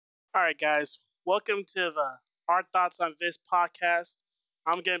All right, guys, welcome to the Our Thoughts on This podcast.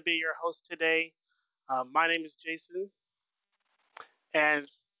 I'm going to be your host today. My name is Jason, and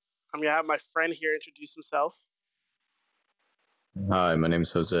I'm going to have my friend here introduce himself. Hi, my name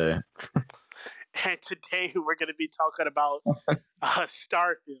is Jose. And today we're going to be talking about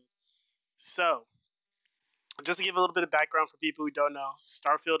Starfield. So, just to give a little bit of background for people who don't know,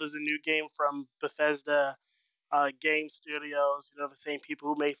 Starfield is a new game from Bethesda Game Studios. The same people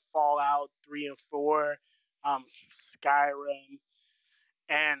who made Fallout 3 and 4, Skyrim.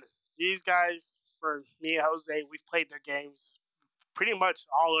 And these guys, for me and Jose, we've played their games pretty much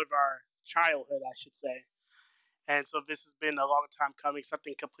all of our childhood, I should say. And so this has been a long time coming,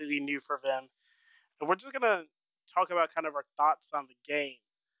 something completely new for them. And we're just going to talk about kind of our thoughts on the game.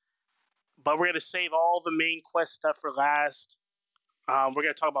 But we're going to save all the main quest stuff for last. We're going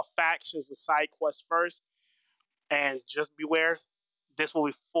to talk about factions and side quests first. And just beware, this will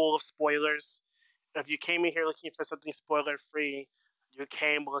be full of spoilers. If you came in here looking for something spoiler free, you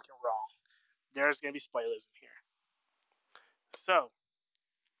came looking wrong. There's going to be spoilers in here. So,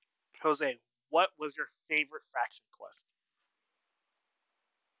 Jose, what was your favorite faction quest?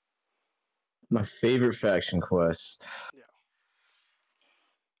 My favorite faction quest. Yeah.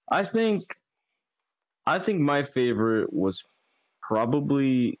 I think I think my favorite was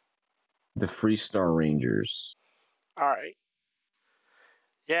probably the Freestar Rangers. All right.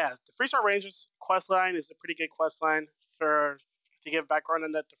 Yeah, the Freestar Rangers quest line is a pretty good quest line. For to give background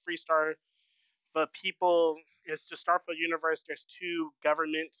on that, the Freestar, the people, it's the Starfield universe. There's two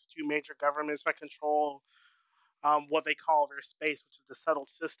major governments that control what they call their space, which is the settled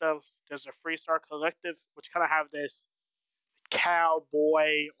system. There's a Freestar Collective, which kind of have this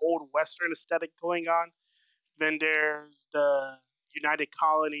cowboy, old western aesthetic going on. Then there's the United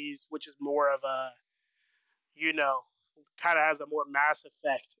Colonies, which is more of a, you know, kind of has a more Mass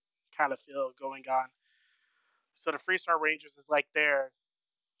Effect kind of feel going on. So the Freestar Rangers is like their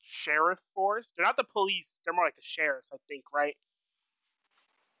sheriff force. They're not the police. They're more like the sheriffs, I think, right?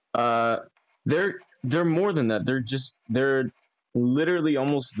 Uh they're more than that. They're literally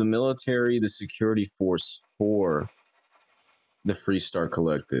almost the military, the security force for the Freestar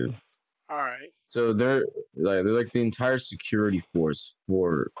Collective. All right. So they're like the entire security force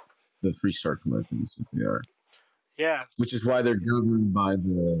for the Freestar Collective. Is what they are, Yeah. which is why they're governed by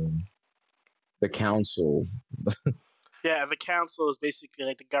the council. Yeah. The council is basically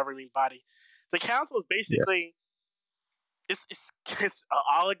like the governing body. The council is Yeah. basically it's an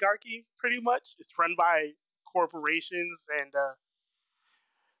oligarchy pretty much. It's run by corporations and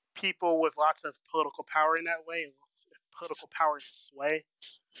people with lots of political power in that way, political power and sway.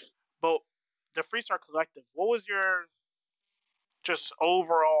 But the Freestar Collective, what was your just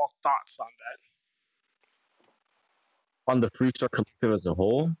overall thoughts on that? On the Freestar Collective as a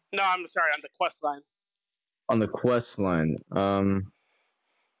whole, No, I'm sorry, on the quest line. on the quest line,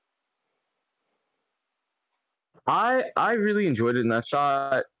 I really enjoyed it, and I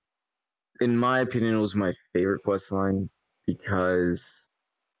thought, in my opinion, it was my favorite quest line because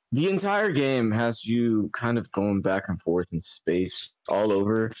the entire game has you kind of going back and forth in space all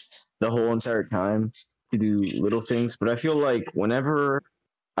over the whole entire time to do little things. But I feel like whenever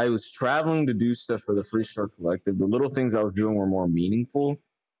I was traveling to do stuff for the Freestar Collective, the little things I was doing were more meaningful.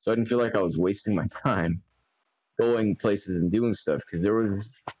 So I didn't feel like I was wasting my time going places and doing stuff because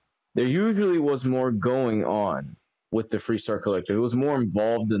there usually was more going on with the Freestar Collective. It was more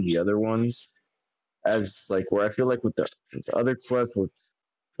involved than the other ones. As like where I feel like with the other quests, which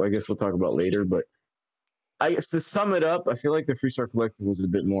I guess we'll talk about later, but I guess to sum it up, I feel like the Freestar Collective was a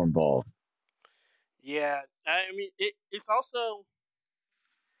bit more involved. Yeah, I mean, it's also.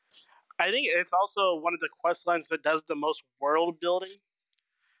 I think it's also one of the quest lines that does the most world building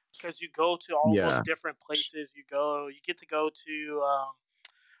because you go to all those Yeah. different places. You get to go to.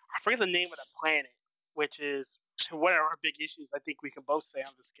 I forget the name of the planet, which is one of our big issues. I think we can both say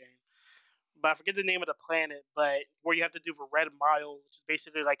on this game. But I forget the name of the planet. But where you have to do the Red Mile, which is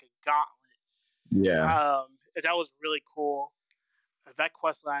basically like a gauntlet. Yeah. And that was really cool. That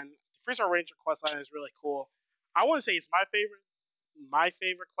quest line, the Freestar Ranger quest line is really cool. I want to say it's my favorite. My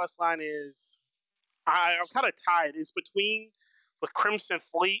favorite quest line is I'm kind of tied. It's between the Crimson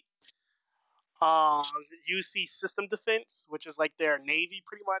Fleet, um, UC System Defense, which is like their navy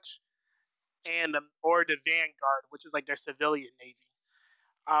pretty much, and or the Vanguard, which is like their civilian navy.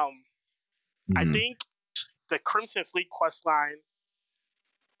 Um, I Mm-hmm. think the Crimson Fleet quest line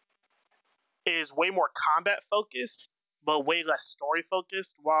is way more combat focused, but way less story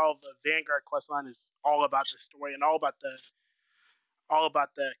focused. While the Vanguard quest line is all about the story and all about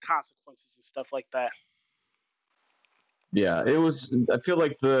the consequences and stuff like that. Yeah, it was. I feel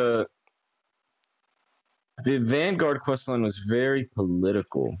like the Vanguard questline was very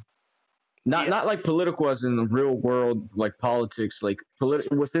political. Not Yes. like political as in the real world, like politics, like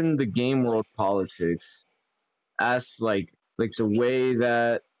within the game world politics, as like the way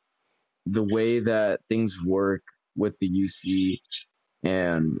that things work with the UC,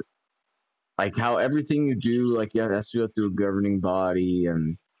 and like how everything you do, like yeah, has to go through a governing body.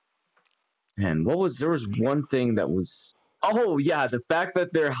 And what was, there was one thing that was, oh yeah, the fact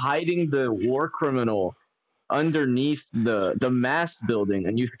that they're hiding the war criminal underneath the mass building,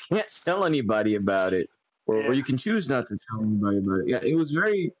 and you can't tell anybody about it, or Yeah. you can choose not to tell anybody about it. Yeah, it was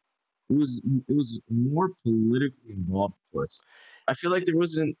very, it was more politically involved with us. I feel like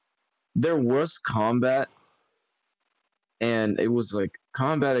there was combat, and it was like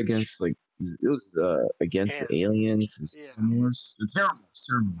combat against like it was against And the aliens yeah. and Terrors. The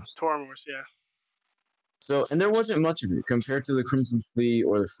Terrors. Tormors. Yeah. So, and there wasn't much of it compared to the Crimson Fleet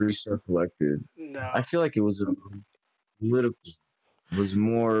or the Free Star Collective. No. I feel like it was a political, it was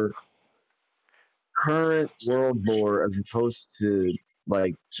more current world lore as opposed to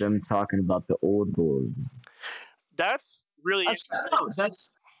like them talking about the old lore. That's really Actually, interesting.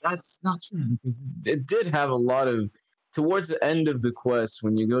 no, that's not true, because it did have a lot of, towards the end of the quest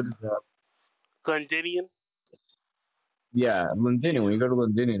when you go to the, Glendinian. yeah, Londinian, when you go to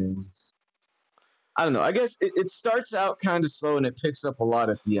Londinian, it was, I don't know. I guess it starts out kind of slow and it picks up a lot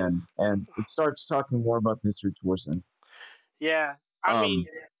at the end, and it starts talking more about the history towards the end. Yeah. I mean, Um,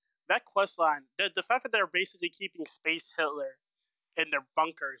 that quest line, the fact that they're basically keeping Space Hitler in their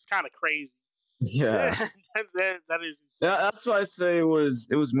bunker is kind of crazy. yeah, That is insane. that's why I say it was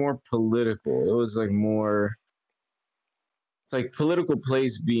more political. It was like more, it's like political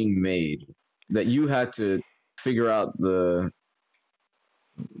plays being made that you had to figure out the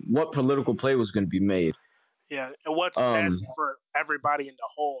what political play was going to be made. Yeah, and what's Um, best for everybody in the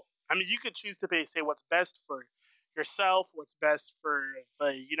whole. I mean, you could choose to say what's best for yourself, what's best for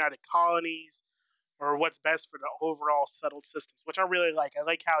the United Colonies, or what's best for the overall settled systems, which I really like. I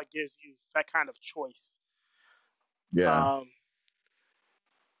like how it gives you that kind of choice. yeah, Um,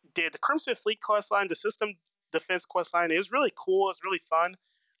 the Crimson Fleet quest line, the system defense quest line is really cool. It's really fun.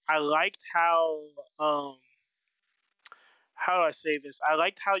 I liked um, how do I say this? I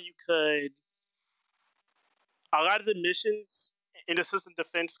liked how you could, a lot of the missions in the system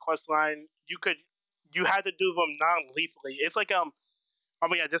defense quest line, you had to do them non-lethally. It's like oh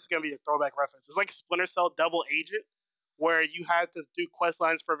my god, this is gonna be a throwback reference. It's like Splinter Cell Double Agent, where you had to do quest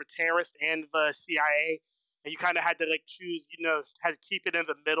lines for the terrorist and the CIA, and you kind of had to like choose, had to keep it in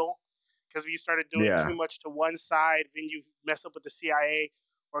the middle, because if you started doing yeah. too much to one side, then you mess up with the CIA,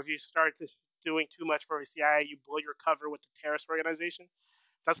 or if you start doing too much for the CIA, you blow your cover with the terrorist organization.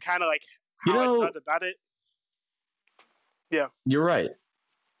 That's kind of like You how I know, thought about it. Yeah. you're right.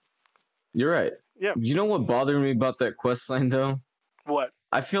 You're right. Yeah. You know what bothered me about that quest line though? What?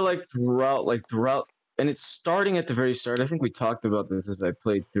 I feel like throughout, and it's starting at the very start. I think we talked about this as I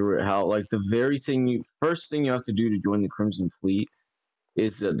played through it. How like the very first thing you have to do to join the Crimson Fleet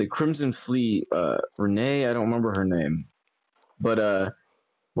is the Crimson Fleet. Renee, I don't remember her name, but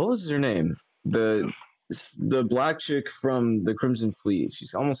what was her name? The black chick from the Crimson Fleet.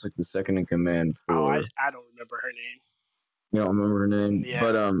 She's almost like the second in command Oh, for. I don't remember her name. You don't remember her name, Yeah,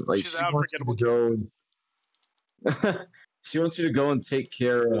 but like she's an she wants you to unforgettable character. go. She wants you to go and take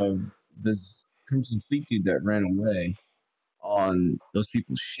care of this Crimson Fleet dude that ran away on those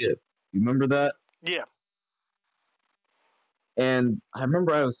people's ship. You remember that? Yeah. And I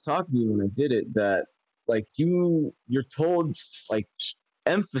remember I was talking to you when I did it that like you're told like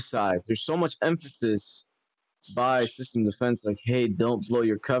emphasize. There's so much emphasis by system defense, like, hey, don't blow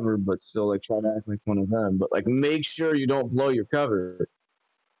your cover, but still like try to act like one of them. But like make sure you don't blow your cover.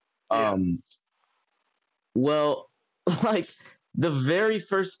 Yeah. Um well, like the very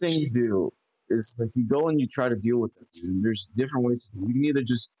first thing you do is like you go and you try to deal with it. And there's different ways. You can either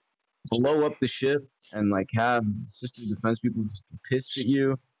just blow up the ship and like have system defense people just be pissed at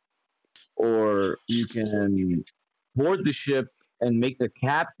you, or you can board the ship and make the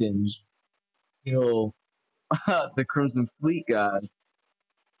captain kill the Crimson Fleet guy,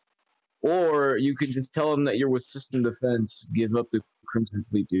 or you can just tell them that you're with system defense, give up the Crimson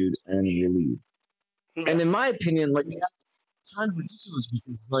Fleet dude, and you leave. Yeah. And in my opinion, like that's kind of ridiculous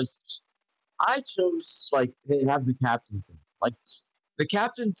because like I chose like hey, have the captain like the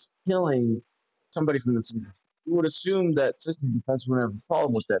captain's killing somebody from the team. You would assume that system defense wouldn't have a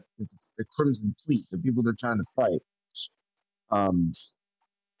problem with that because it's the Crimson Fleet, the people they're trying to fight. Um,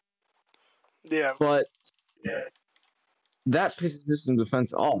 Yeah. but that pisses system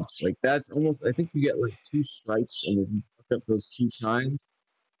defense off. Like that's almost. I think you get like 2 strikes, and if you fuck up those 2 times.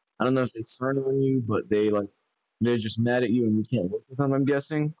 I don't know if they turn on you, but they're just mad at you and you can't work with them. I'm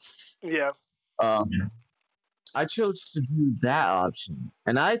guessing. Yeah. Um, I chose to do that option,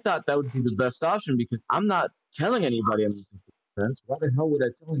 and I thought that would be the best option because I'm not telling anybody I'm assisting defense. Why the hell would I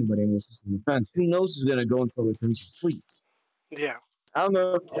tell anybody I'm assisting defense? Who knows who's gonna go until they finish sleep? Yeah. I don't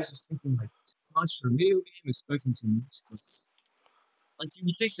know if I was just thinking like too much for a video game, expecting too much. But, like you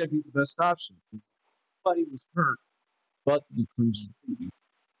would think that'd be the best option because nobody was hurt but the Crimson Fleet.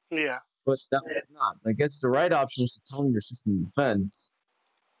 Yeah. But that was not. I guess the right option was to tell them your system defense,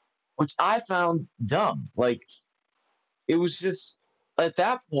 which I found dumb. Like it was just at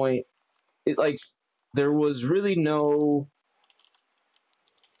that point, it like there was really no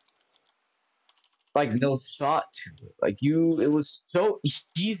thought to it. It was so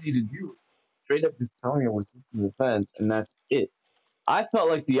easy to do. Straight up just telling it was system defense, and that's it. I felt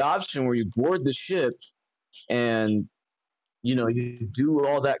like the option where you board the ship and you do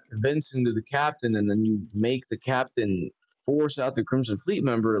all that convincing to the captain, and then you make the captain force out the Crimson Fleet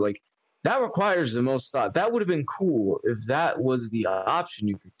member. Like that requires the most thought. That would have been cool if that was the option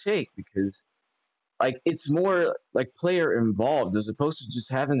you could take because like it's more like player involved as opposed to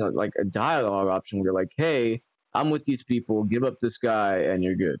just having a dialogue option where you're like, hey, I'm with these people, give up this guy and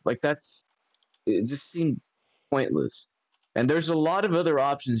you're good. Like it just seemed pointless. And there's a lot of other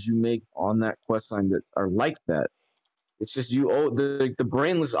options you make on that quest line that are like that. It's just the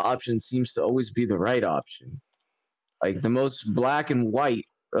brainless option seems to always be the right option. Like the most black and white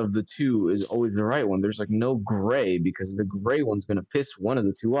of the two is always the right one. There's like no gray because the gray one's gonna piss one of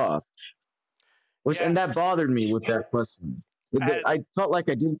the two off. Yeah. And that bothered me with that question. And I felt like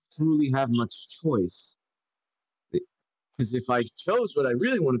I didn't truly have much choice. Because if I chose what I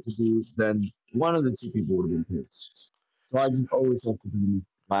really wanted to do, then one of the two people would have been pissed. So I just always have to do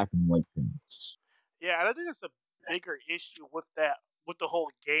black and white things. yeah, and I think it's a bigger issue with the whole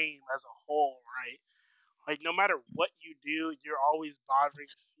game as a whole, right? Like no matter what you do, you're always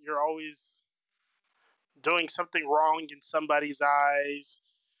doing something wrong in somebody's eyes,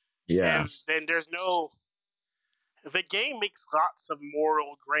 Yeah. and then the game makes lots of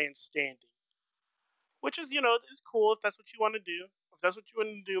moral grandstanding, which is is cool if that's what you want to do. If that's what you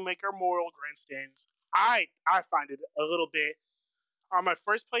want to do, make our moral grandstands. I find it a little bit. On my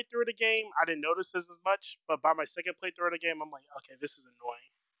first playthrough of the game, I didn't notice this as much, but by my second playthrough of the game, I'm like, okay, this is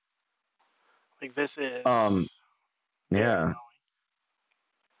annoying. Like this Um. is very Yeah. annoying.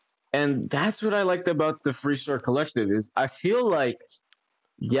 And that's what I liked about the Freestar Collective is I feel like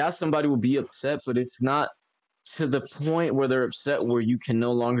somebody will be upset, but it's not to the point where they're upset where you can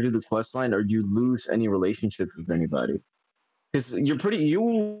no longer do the quest line or you lose any relationships with anybody. Because you're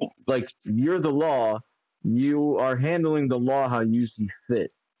the law, you are handling the law how you see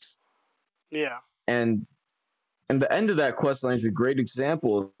fit. Yeah. And the end of that quest line is a great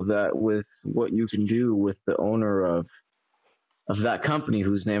example of that with what you can do with the owner of that company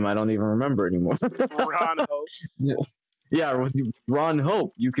whose name I don't even remember anymore. Ron Hope. Yeah, with Ron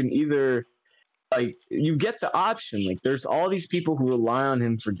Hope, you can either you get the option. Like there's all these people who rely on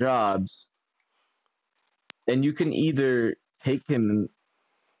him for jobs, and you can either take him.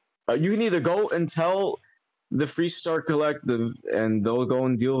 You can either go and tell the Freestar Collective, and they'll go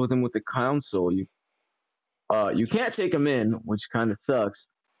and deal with him with the council. You can't take him in, which kind of sucks.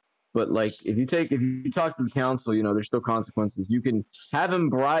 But like if you talk to the council, there's still consequences. You can have him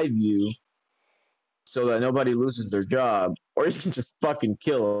bribe you so that nobody loses their job, or you can just fucking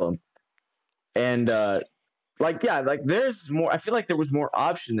kill them. And there's more. I feel like there was more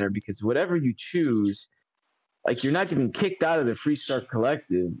option there because whatever you choose, like you're not getting kicked out of the Freestar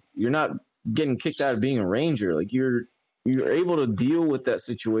Collective. You're not getting kicked out of being a ranger. Like you're able to deal with that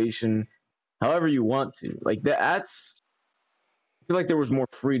situation however you want to. Like that's I feel like there was more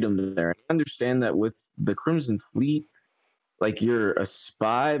freedom there. I understand that with the Crimson Fleet, like you're a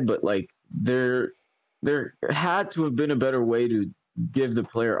spy, but like there had to have been a better way to give the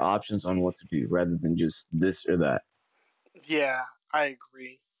player options on what to do rather than just this or that. Yeah, I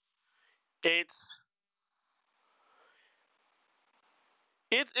agree. It's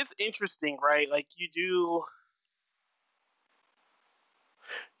it's interesting, right? Like you do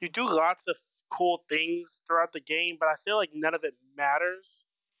lots of cool things throughout the game, but I feel like none of it matters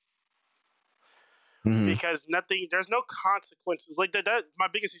Mm-hmm. because there's no consequences. Like my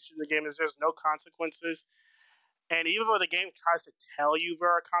biggest issue in the game is there's no consequences, and even though the game tries to tell you there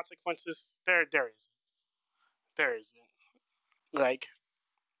are consequences, there isn't. Like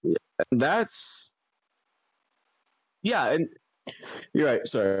Yeah, that's and you're right.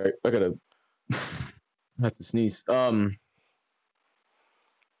 Sorry, I gotta have to sneeze.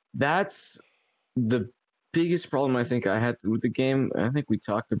 That's the biggest problem I think I had with the game, I think we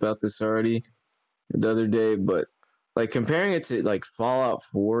talked about this already the other day, but like comparing it to like Fallout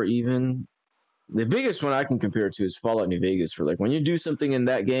 4 even, the biggest one I can compare it to is Fallout New Vegas, for like when you do something in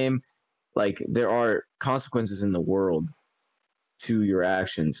that game, like there are consequences in the world to your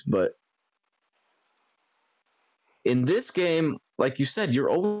actions. But in this game, like you said, you're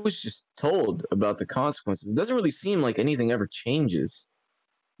always just told about the consequences. It doesn't really seem like anything ever changes.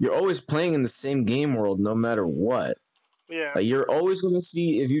 You're always playing in the same game world no matter what. Yeah. Like you're always going to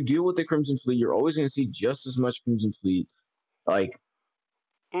see, if you deal with the Crimson Fleet, you're always going to see just as much Crimson Fleet. Like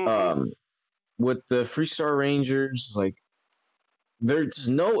Mm-hmm. um with the Freestar Rangers, like there's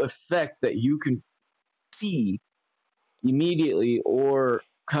no effect that you can see immediately or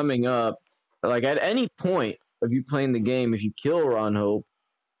coming up. Like at any point of you playing the game, if you kill Ron Hope,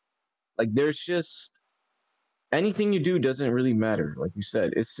 like there's just anything you do doesn't really matter. Like you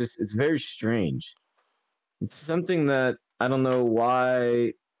said, it's very strange. It's something that I don't know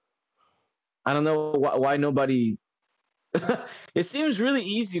why. I don't know why nobody. It seems really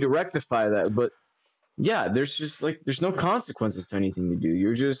easy to rectify that, but yeah, there's just like there's no consequences to anything you do.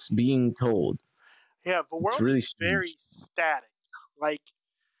 You're just being told. Yeah, the It's world really is very strange. static. Like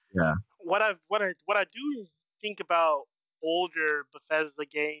Yeah. what I do think about older Bethesda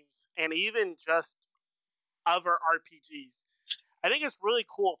games and even just other RPGs. I think it's really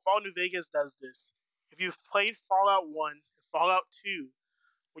cool. Fallout New Vegas does this. If you've played Fallout 1, Fallout 2,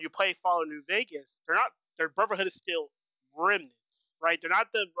 when you play Fallout New Vegas, their Brotherhood is still remnants, right? They're not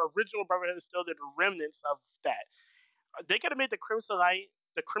the original Brotherhood, is still the remnants of that. They could have made the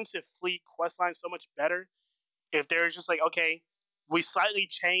Crimson Fleet questline so much better if they're just like, okay, we slightly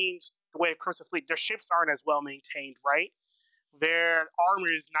changed the way of Crimson Fleet. Their ships aren't as well maintained, right? Their armor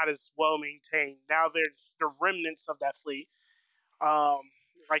is not as well maintained. Now they're the remnants of that fleet. Um,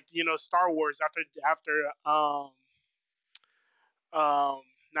 like Star Wars um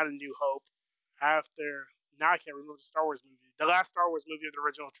not A New Hope, after now I can't remember the Star Wars movie, the last Star Wars movie of the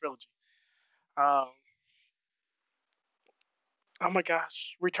original trilogy. Um, oh my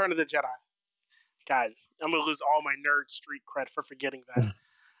gosh, Return of the Jedi. God, I'm gonna lose all my nerd street cred for forgetting that.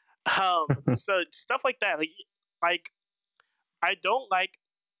 So stuff like that, like I don't like,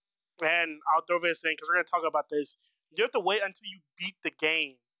 and I'll throw this in because we're gonna talk about this. You have to wait until you beat the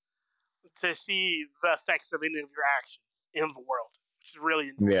game to see the effects of any of your actions in the world, which is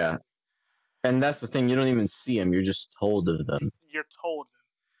really annoying. Yeah. And that's the thing, you don't even see them, you're just told of them. You're told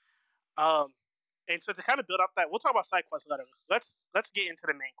them. And so to kind of build up that, we'll talk about side quests later. Let's get into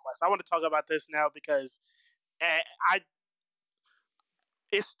the main quest. I want to talk about this now because I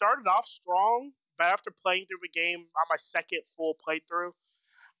it started off strong, but after playing through the game on my second full playthrough,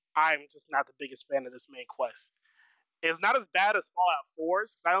 I'm just not the biggest fan of this main quest. It's not as bad as Fallout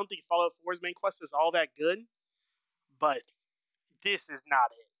 4's because I don't think Fallout 4's main quest is all that good, but this is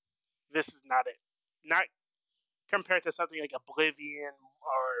not it. This is not it. Not compared to something like Oblivion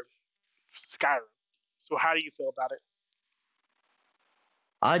or Skyrim. So how do you feel about it?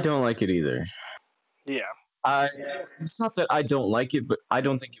 I don't like it either. Yeah. I It's not that I don't like it, but I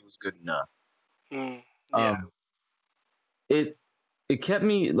don't think it was good enough. Mm, yeah. Um, it it kept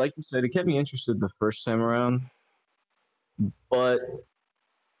me, like you said, it kept me interested the first time around, but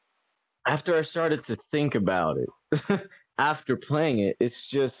after I started to think about it, after playing it, it's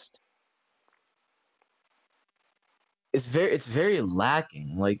very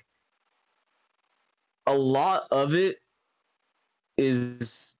lacking. Like a lot of it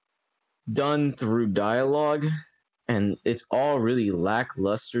is done through dialogue, and it's all really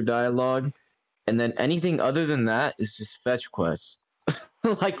lackluster dialogue. And then anything other than that is just fetch quests.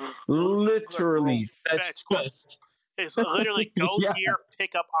 Like literally fetch Fetch quest. quests. It's literally go Yeah, here,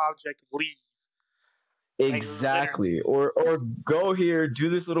 pick up object, leave. Like literally. exactly. Or go here, do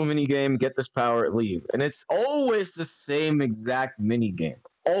this little mini game, get this power, leave. And it's always the same exact mini game.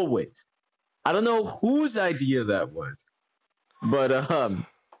 Always. I don't know whose idea that was. But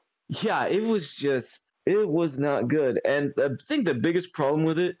yeah, it was not good. And I think the biggest problem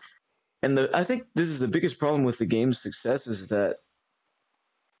with it, and I think this is the biggest problem with the game's success, is that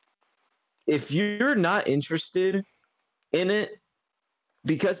if you're not interested in it,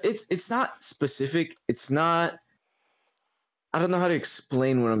 because it's not specific, it's not, I don't know how to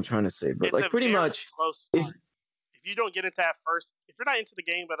explain what I'm trying to say, but It's like a pretty very much slow if start. If you don't get into that first, if you're not into the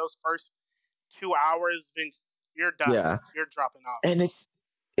game by those first 2 hours, then you're done. yeah, You're dropping off. and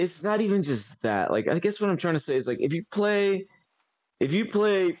it's not even just that. Like I guess what I'm trying to say is like if you play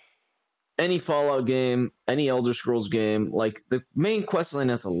any Fallout game, any Elder Scrolls game, like the main quest line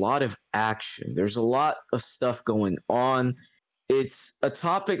has a lot of action. There's a lot of stuff going on. It's a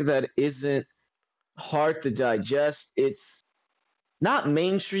topic that isn't hard to digest. It's not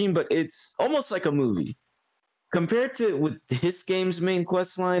mainstream, but it's almost like a movie. Compared to with his game's main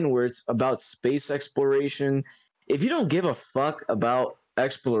quest line, where it's about space exploration, if you don't give a fuck about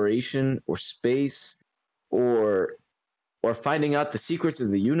exploration or space or finding out the secrets of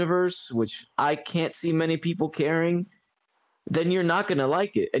the universe, which I can't see many people caring, then you're not gonna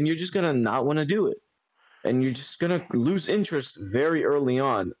like it, and you're just gonna not want to do it, and you're just gonna lose interest very early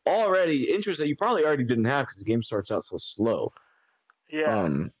on. Already interest that you probably already didn't have because the game starts out so slow. Yeah.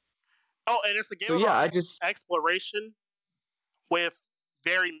 Oh, and it's a game So yeah, about I just exploration with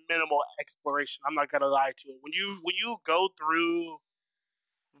very minimal exploration. I'm not gonna lie to it. When you go through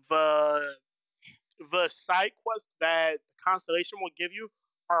the the side quests that the constellation will give you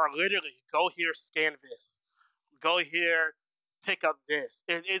are literally go here, scan this, go here, pick up this.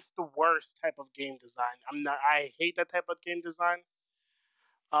 It's the worst type of game design. I hate that type of game design.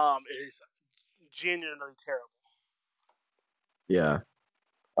 It is genuinely terrible. yeah.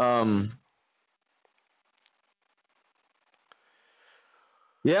 Um,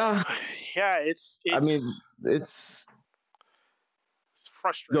 yeah. Yeah, I mean, it's. it's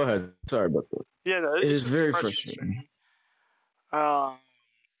Go frustrating. ahead. Sorry about that. Yeah, no, It it's is just very frustrating. frustrating. Um,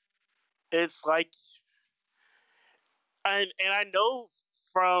 it's like, and I know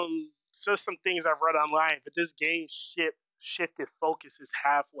from just some things I've read online, but this game shifted focuses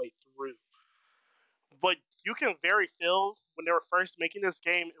halfway through. But you can very feel when they were first making this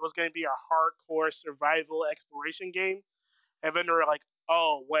game, it was going to be a hardcore survival exploration game, and then they were like,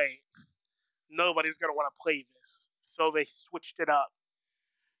 "Oh wait, nobody's going to want to play this," so they switched it up.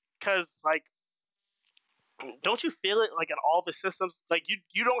 Cause like, don't you feel it like in all the systems? Like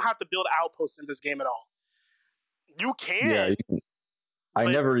you don't have to build outposts in this game at all. You Yeah, can, I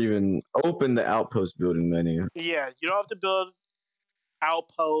but never even opened the outpost building menu. yeah, you don't have to build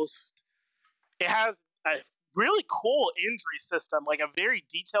outposts. It has a really cool injury system, like a very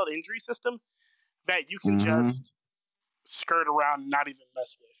detailed injury system that you can Mm-hmm. just skirt around and not even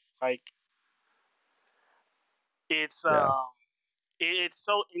mess with. Like it's Yeah, it's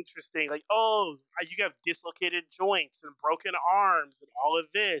so interesting. Like, oh, you have dislocated joints and broken arms and all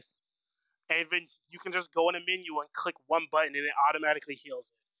of this, and then you can just go in a menu and click one button and it automatically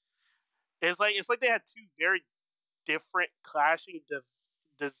heals it. It's like they had two very different clashing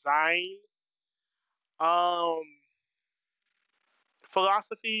design um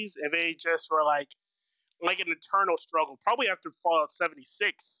philosophies, and they just were like an eternal struggle. Probably after Fallout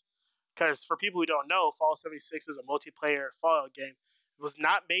 76, because for people who don't know, Fallout 76 is a multiplayer Fallout game. It was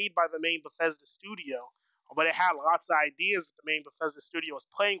not made by the main Bethesda studio, but it had lots of ideas that the main Bethesda studio was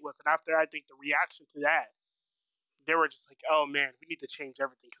playing with. And after I think the reaction to that, they were just like, "Oh man, we need to change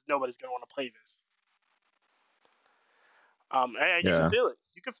everything because nobody's gonna want to play this." And you can yeah. feel it.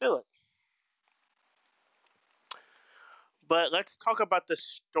 You can feel it. But let's talk about the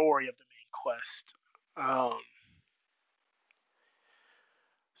story of the main quest. Um,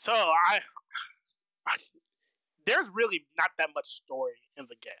 so there's really not that much story in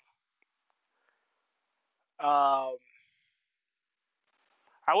the game. Um,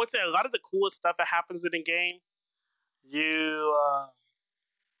 I would say a lot of the coolest stuff that happens in the game you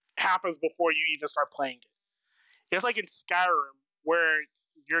happens before you even start playing it. It's like in Skyrim where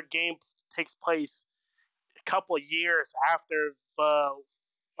your game takes place a couple of years after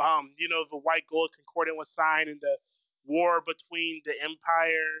the White Gold Concordant was signed and the war between the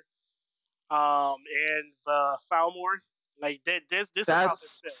Empire and the Falmore. Like this is how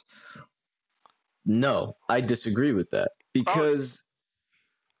this feels. That's no. I disagree with that Oh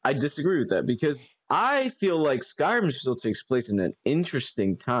because I feel like Skyrim still takes place in an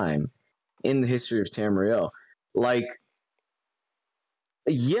interesting time in the history of Tamriel. Like,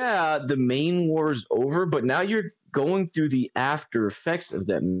 yeah, the main war is over, but now you're going through the after effects of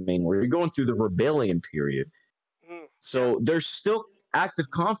that main war. You're going through the rebellion period. yeah, So there's still active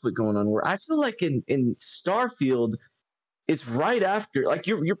conflict going on. Where I feel like in Starfield, it's right after, like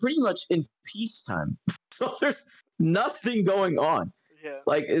you're pretty much in peacetime. So there's nothing going on. yeah.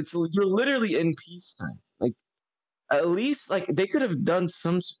 Like you're literally in peacetime. Like at least like they could have done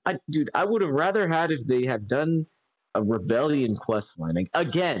some. Dude, I would have rather had if they had done a rebellion quest line like,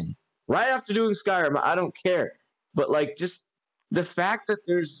 again right after doing Skyrim. I don't care, but like just the fact that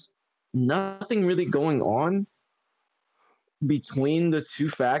there's nothing really going on between the two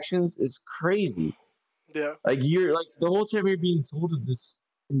factions is crazy. Yeah. Like you're like the whole time you're being told of this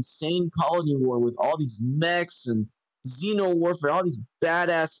insane colony war with all these mechs and xeno warfare, all these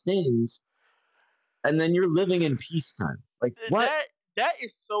badass things, and then you're living in peacetime. Like what? That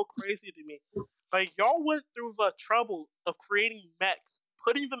is so crazy to me. Like y'all went through the trouble of creating mechs,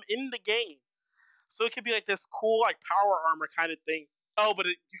 putting them in the game, So it could be like this cool like power armor kind of thing. Oh, but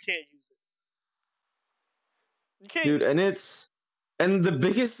you can't use it. You can't Dude, use and the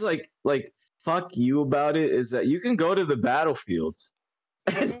biggest like fuck you about it is that you can go to the battlefields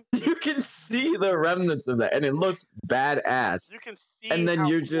it. and you can see the remnants of that and it looks badass. You can see And then how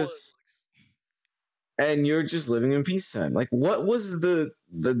cool it looks. you're just living in peacetime. Like what was the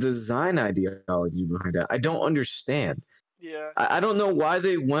design ideology behind that? I don't understand. Yeah. I don't know why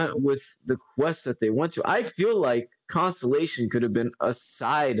they went with the quest that they went to. I feel like Constellation could have been a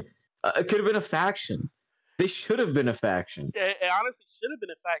side. It could have been a faction. They should have been a faction. It honestly should have been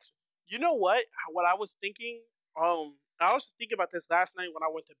a faction. You know what? What I was thinking. I was just thinking about this last night when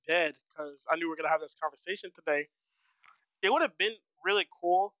I went to bed because I knew we were gonna have this conversation today. It would have been really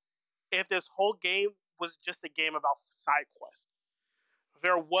cool if this whole game was just a game about side quests.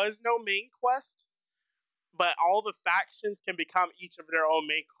 There was no main quest, but all the factions can become each of their own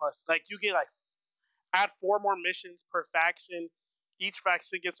main quests. Like you get like add 4 more missions per faction. Each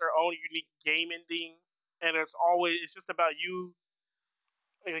faction gets their own unique game ending, and it's just about you.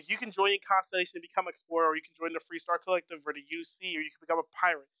 You can join Constellation and become Explorer, or you can join the Freestar Collective or the UC, or you can become a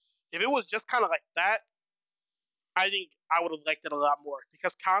pirate. If it was just kind of like that, I think I would have liked it a lot more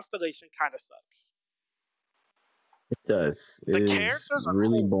because Constellation kind of sucks. It does. The It is characters are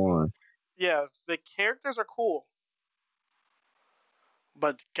really cool. boring. Yeah, the characters are cool.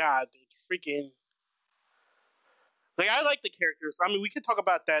 But God, dude, freaking like I like the characters. I mean, we could talk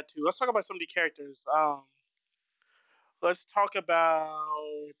about that too. Let's talk about some of the characters. Let's talk about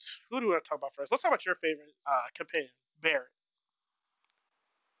who do we want to talk about first? Let's talk about your favorite companion, Barrett.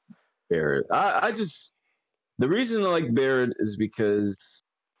 Barrett. I just the reason I like Barrett is because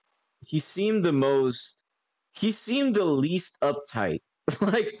he seemed the most. He seemed the least uptight.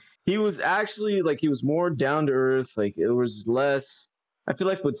 Like he was actually like he was more down to earth. Like it was less. I feel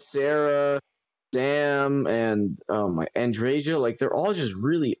like with Sarah, Sam, and Andreja, like they're all just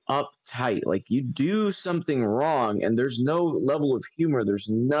really uptight. Like you do something wrong, and there's no level of humor. There's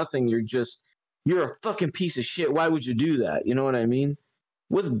nothing. You're a fucking piece of shit. Why would you do that? You know what I mean?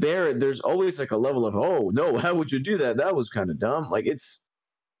 With Barrett, there's always like a level of, oh no, how would you do that? That was kind of dumb. Like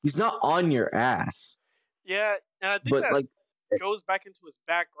he's not on your ass, Yeah, and I think but that like goes back into his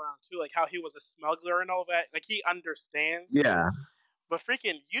background too, like how he was a smuggler and all that. Like he understands. yeah, But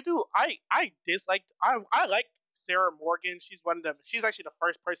freaking, you do. I disliked. I like Sarah Morgan. She's one of the. She's actually the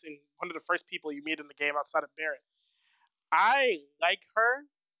first person, one of the first people you meet in the game outside of Barrett. I like her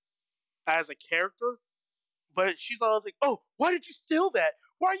as a character, but she's always like, "Oh, why did you steal that?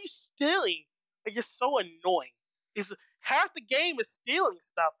 Why are you stealing?" Like, you're so annoying. Is half the game is stealing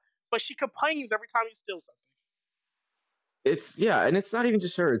stuff, but she complains every time you steal something. and it's not even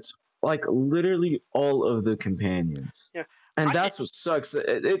just her. It's like literally all of the companions, Yeah, and I can't. that's what sucks.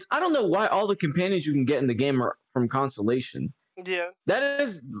 It's I don't know why all the companions you can get in the game are from Constellation. Yeah, That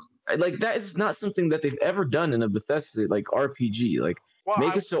is not something that they've ever done in a Bethesda like RPG. Like well,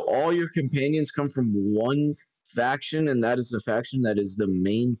 make it so all your companions come from one faction, and that is the faction that is the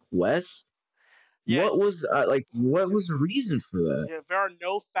main quest. yeah, What was the reason for that? yeah. There are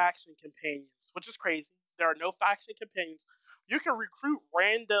no faction companions, which is crazy. There are no faction companions. You can recruit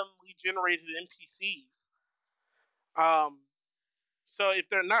randomly generated NPCs. Um, so if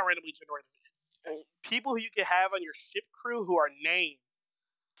they're not randomly generated, people who you can have on your ship crew who are named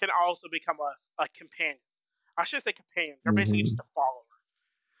can also become a companion. I should say companion. They're basically Mm-hmm. just a follower.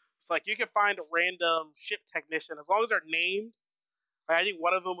 So like you can find a random ship technician as long as they're named. Like, I think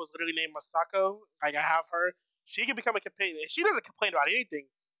one of them was literally named Masako. Like I have her. She can become a companion. And she doesn't complain about anything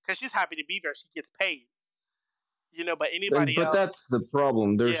because she's happy to be there. She gets paid. But anybody But else, that's the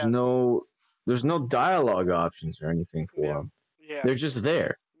problem. yeah, There's no dialogue options or anything for yeah, them. yeah, They're just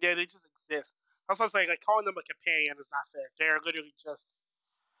there. yeah. They just exist. That's what I'm saying. Like calling them a companion is not fair. They're literally just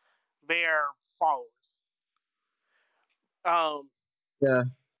their followers. Um, Yeah.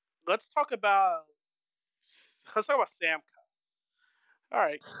 let's talk about Sam. All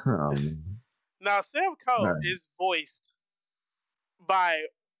right. Um, Now Sam all Coe right. is voiced by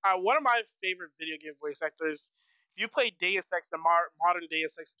one of my favorite video game voice actors. If you play Deus Ex, the modern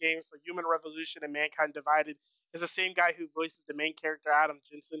Deus Ex games, so Human Revolution and Mankind Divided, is the same guy who voices the main character, Adam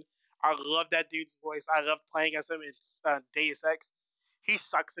Jensen. I love that dude's voice. I love playing as him in Deus Ex. He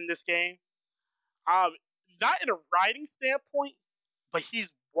sucks in this game. Um, Not in a writing standpoint, but he's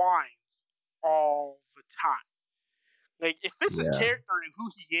whines all the time. Like it fits his Yeah. character and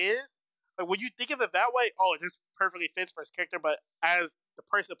who he is. Like when you think of it that way, oh, this perfectly fits for his character. But as the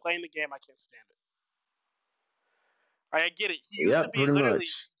person playing the game, I can't stand it. I get it. He used Yeah, to be pretty literally.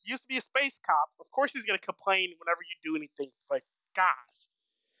 much. He used to be a space cop. Of course, he's gonna complain whenever you do anything. Like, gosh,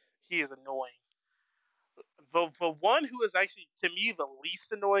 he is annoying. The one who is actually to me the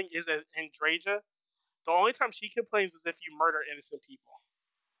least annoying is Andreja. The only time she complains is if you murder innocent people.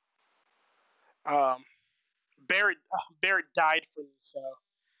 Um, Barrett died for me, so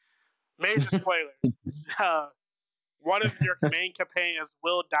major spoiler. Uh, one of your main companions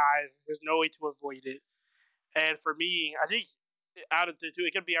will die. There's no way to avoid it. And for me, I think out of the two,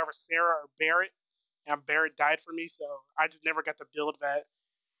 it could be either Sarah or Barrett. And Barrett died for me, so I just never got to build that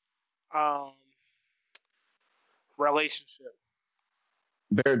um, relationship.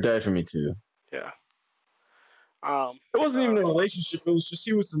 Barrett died for me too. Yeah. It wasn't even a relationship. It was just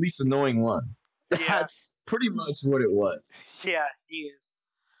he was the least annoying one. Yeah. That's pretty much what it was. Yeah, he is.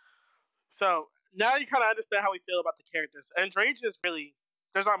 So now you kind of understand how we feel about the characters. And Drange is really,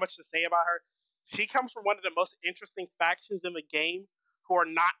 there's not much to say about her. She comes from one of the most interesting factions in the game who are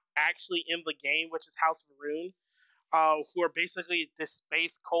not actually in the game, which is House of Rune, who are basically this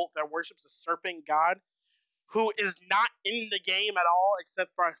space cult that worships a serpent god who is not in the game at all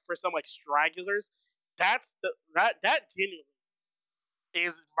except for some like stragglers. That genuinely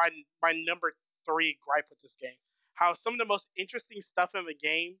is my number three gripe with this game. How some of the most interesting stuff in the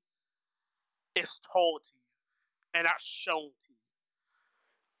game is told to you and not shown to you.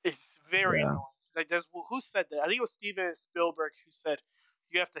 It's very annoying. Like there's who said that? I think it was Steven Spielberg who said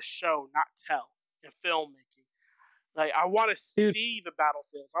you have to show, not tell, in filmmaking. Like I want to see the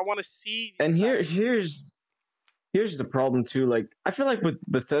battlefields. I want to see. And here's the problem too. Like I feel like with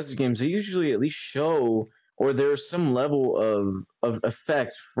Bethesda games, they usually at least show or there's some level of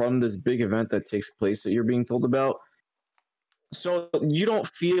effect from this big event that takes place that you're being told about. So you don't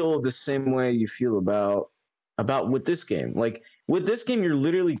feel the same way you feel about with this game. Like with this game, you're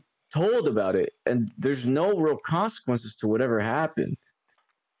literally told about it, and there's no real consequences to whatever happened.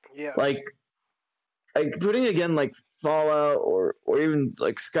 Yeah. Like putting again like Fallout or even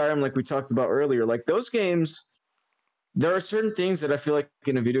like Skyrim, like we talked about earlier. Like those games, there are certain things that I feel like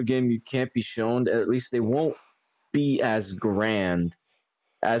in a video game you can't be shown. At least they won't be as grand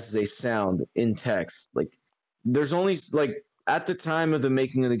as they sound in text. Like there's only like at the time of the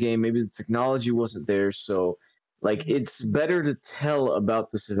making of the game, maybe the technology wasn't there, so like it's better to tell about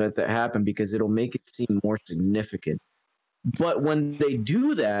this event that happened because it'll make it seem more significant. But when they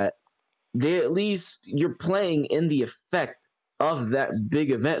do that, they at least you're playing in the effect of that big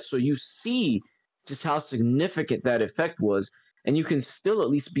event, so you see just how significant that effect was, and you can still at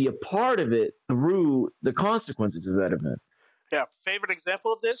least be a part of it through the consequences of that event. Yeah, favorite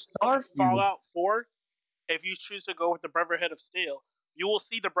example of this, Starfield. Fallout 4. If you choose to go with the Brotherhood of Steel, you will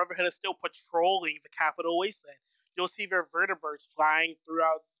see the Brotherhood of Steel patrolling the capital wasteland. You'll see their vertebrates flying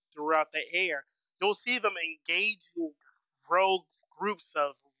throughout the air. You'll see them engaging rogue groups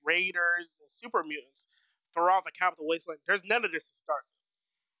of raiders and super mutants throughout the capital wasteland. There's none of this to start.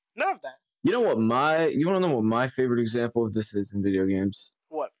 None of that. You want to know what my favorite example of this is in video games?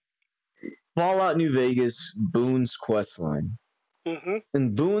 What? Fallout New Vegas, Boone's questline. Mm-hmm.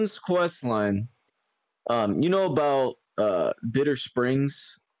 In Boone's questline, you know about Bitter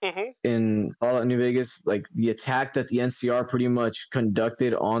Springs in Fallout New Vegas, like the attack that the NCR pretty much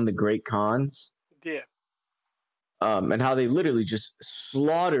conducted on the Great Khans. Yeah. And how they literally just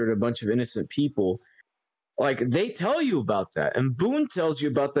slaughtered a bunch of innocent people. Like they tell you about that, and Boone tells you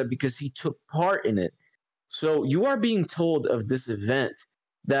about that because he took part in it. So you are being told of this event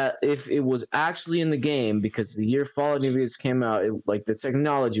that if it was actually in the game, because the year Fallout New Vegas came out, like the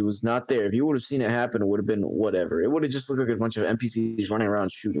technology was not there. If you would have seen it happen, it would have been whatever. It would have just looked like a bunch of NPCs running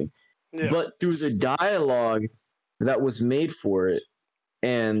around shooting. Yeah. But through the dialogue that was made for it,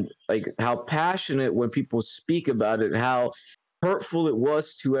 and like how passionate when people speak about it, how hurtful it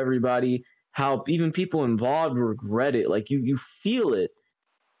was to everybody, how even people involved regret it. Like you feel it,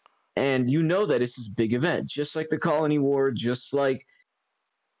 and you know that it's this big event, just like the Colony War, just like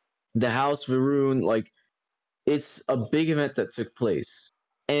the House of Rune. Like it's a big event that took place,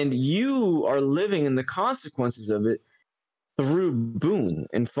 and you are living in the consequences of it through Boone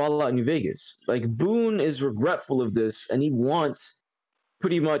in Fallout New Vegas. Like Boone is regretful of this, and he wants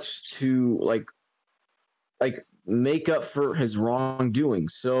pretty much to like make up for his wrongdoing.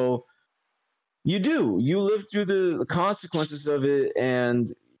 So you live through the consequences of it, and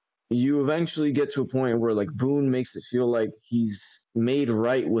you eventually get to a point where like Boone makes it feel like he's made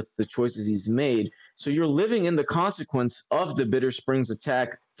right with the choices he's made. So you're living in the consequence of the Bitter Springs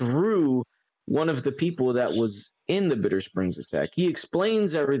attack through one of the people that was in the Bitter Springs attack. He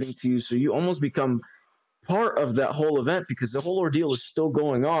explains everything to you, so you almost become part of that whole event because the whole ordeal is still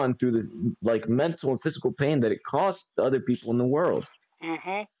going on through the like mental and physical pain that it costs other people in the world.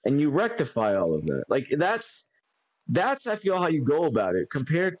 Mm-hmm. And you rectify all of that. Like that's I feel how you go about it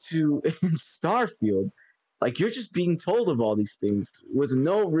compared to in Starfield. Like you're just being told of all these things with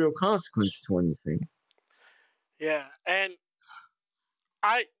no real consequence to anything. Yeah, and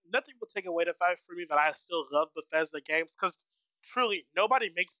I nothing will take away the fact for me that I still love Bethesda games because truly nobody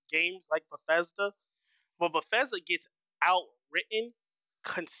makes games like Bethesda. But Bethesda gets outwritten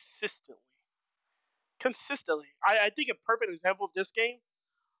consistently. Consistently. I think a perfect example of this game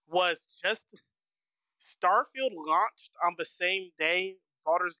was just Starfield launched on the same day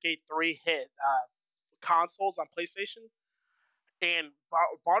Baldur's Gate 3 hit consoles on PlayStation. And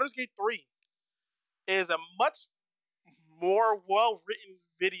Baldur's Gate 3 is a much more well written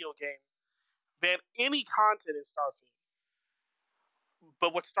video game than any content in Starfield.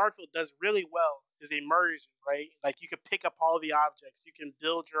 But what Starfield does really well is immersion, right? Like you can pick up all the objects, you can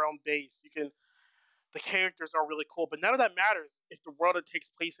build your own base, you can. The characters are really cool, but none of that matters if the world it takes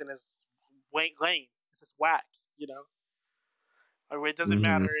place in is lame, if it's whack, you know. Or it doesn't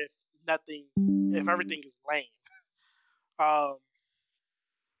Mm-hmm. matter if everything is lame. Um,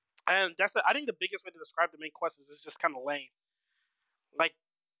 and I think the biggest way to describe the main quest is it's just kind of lame. Like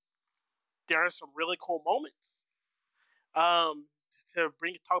there are some really cool moments. Um, to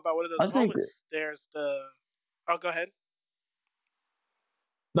talk about one of those I think. moments, there's the. Oh, go ahead.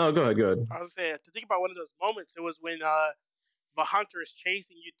 No, go ahead. Go ahead. I was saying to think about one of those moments. It was when the hunter is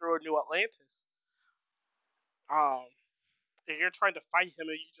chasing you through New Atlantis. Um, and you're trying to fight him,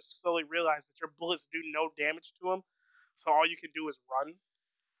 and you just slowly realize that your bullets do no damage to him. So all you can do is run.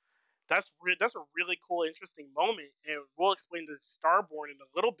 That's a really cool, interesting moment, and we'll explain the Starborn in a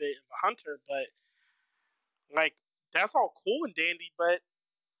little bit in the Hunter. But like, that's all cool and dandy, but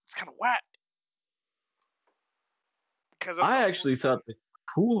it's kind of whack because that's I not the whole actually story. thought the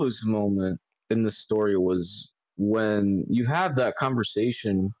coolest moment in the story was when you have that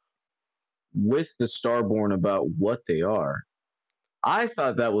conversation with the Starborn about what they are. I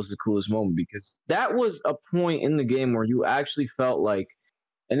thought that was the coolest moment because that was a point in the game where you actually felt like,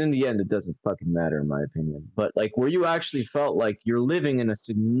 and in the end, it doesn't fucking matter in my opinion, but like where you actually felt like you're living in a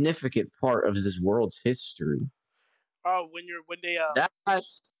significant part of this world's history. Oh, when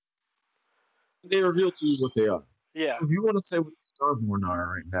That's they reveal to you what they are. yeah. If you want to say what the Starborn are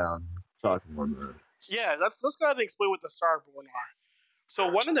right now, I'm talking about that. Yeah, let's go ahead and explain what the Starborn are. So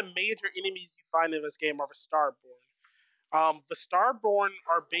one of the major enemies you find in this game are the Starborn. The Starborn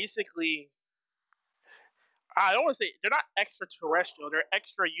are basically, I don't want to say they're not extraterrestrial, they're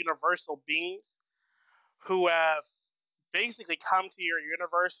extra universal beings who have basically come to your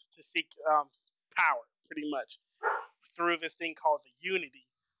universe to seek power, pretty much, through this thing called the Unity.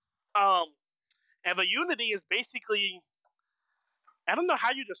 Um, and the Unity is basically, I don't know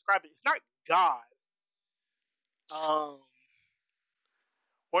how you describe it. It's not God. Um,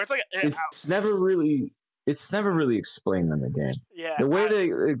 or it's like, It's never really explained in the game. yeah, The way they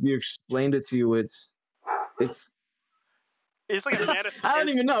you explained it to you, it's it's like a I don't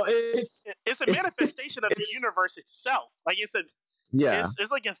even know. it's a manifestation of the it's universe itself. Like yeah.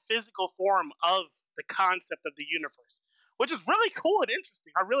 it's like a physical form of the concept of the universe, which is really cool and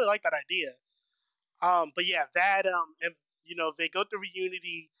interesting. I really like that idea. But yeah, that and they go through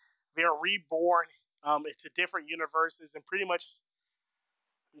Unity, they're reborn into different universes, and pretty much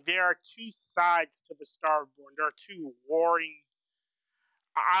there are two sides to the Starborn. There are two warring.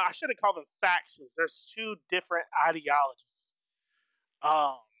 I shouldn't call them factions. There's two different ideologies.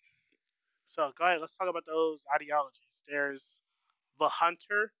 Um, so go ahead. Let's talk about those ideologies. There's the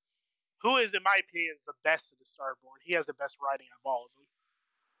Hunter, who is, in my opinion, the best of the Starborn. He has the best writing of all of them.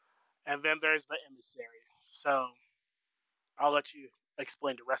 And then there's the Emissary. So I'll let you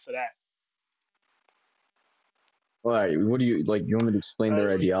explain the rest of that. All right. What do you like? You want me to explain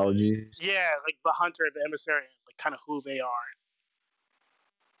their ideologies? Yeah, like the Hunter and the Emissary, like kind of who they are.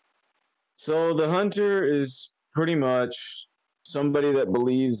 So the hunter is pretty much somebody that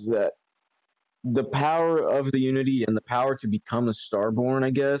believes that the power of the unity and the power to become a starborn, I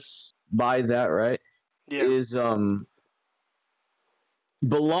guess, by that, right, Yeah. is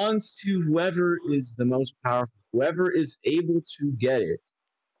belongs to whoever is the most powerful, whoever is able to get it,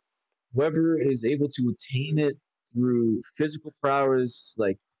 whoever is able to attain it through physical prowess,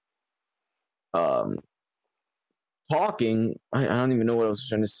 like um talking. I don't even know what I was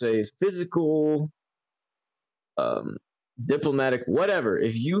trying to say. Is physical, um, diplomatic, whatever.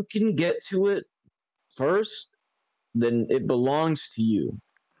 If you can get to it first, then it belongs to you.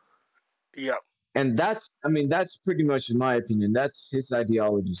 Yeah. And that's pretty much, in my opinion, that's his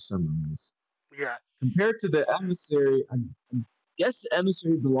ideology summarized. Yeah. Compared to the emissary, I guess the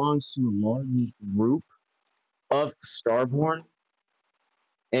emissary belongs to a large group of Starborn,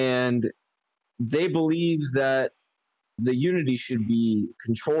 and they believe that the Unity should be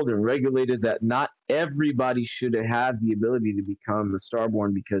controlled and regulated, that not everybody should have the ability to become the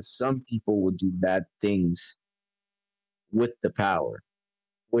Starborn, because some people will do bad things with the power,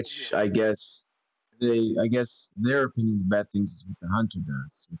 which Yeah. I guess their opinion of bad things is what the hunter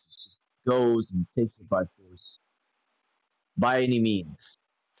does, which is just goes and takes it by force by any means.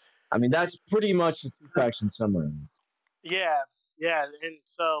 I mean, that's pretty much the two faction summaries. Yeah, yeah, and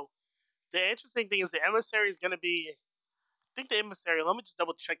so the interesting thing is the emissary is going to be. I think the emissary. Let me just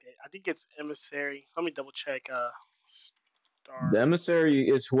double check it. I think it's emissary. Let me double check. The Star. emissary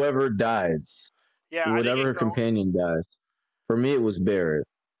is whoever dies, Yeah, I think whatever it her could. companion dies. For me, it was Barrett.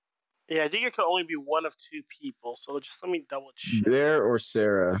 Yeah, I think it could only be one of two people. So just let me double check. Bear or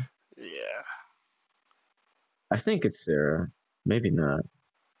Sarah. Yeah. I think it's Sarah. Maybe not.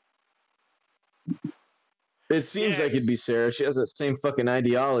 It seems like it'd be Yes. Sarah. She has that same fucking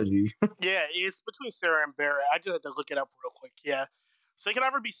ideology. Yeah, it's between Sarah and Barrett. I just had to look it up real quick. Yeah. So it can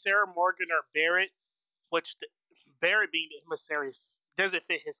either be Sarah Morgan or Barrett, which Barrett being the emissary doesn't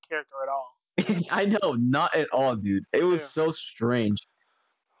fit his character at all. I know, not at all, dude. It was Yeah. so strange.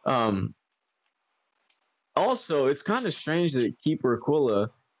 Um, Also, it's kind of strange that Keeper Aquila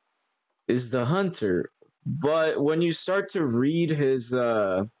is the hunter, but when you start to read his,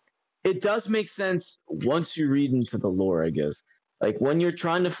 it does make sense once you read into the lore, I guess. Like when you're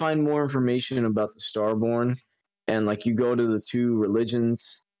trying to find more information about the Starborn, and like you go to the two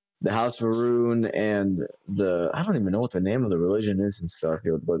religions, the House of Arun and the I don't even know what the name of the religion is in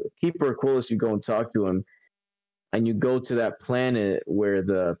Starfield, but Keeper Aquilus, you go and talk to him, and you go to that planet where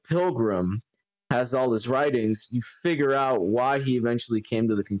the pilgrim has all his writings, you figure out why he eventually came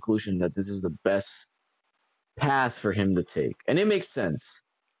to the conclusion that this is the best path for him to take. And it makes sense.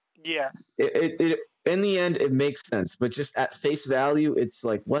 Yeah. It in the end it makes sense, but just at face value, it's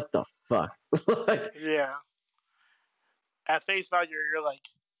like, what the fuck? Like, Yeah. At face value, you're like,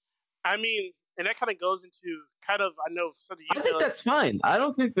 I mean, and that kind of goes into kind of, I know something you I feel think like, that's fine. I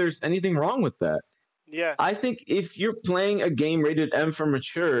don't think there's anything wrong with that. yeah, I think if you're playing a game rated M for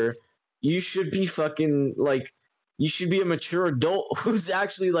mature, you should be fucking like, you should be a mature adult who's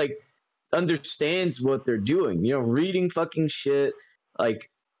actually like understands what they're doing. You know, reading fucking shit, like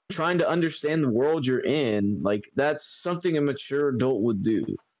trying to understand the world you're in. Like that's something a mature adult would do.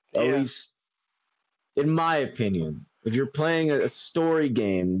 At yeah, least in my opinion. If you're playing a story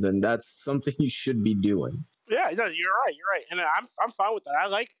game, then that's something you should be doing. yeah. No, you're right, and I'm fine with that. I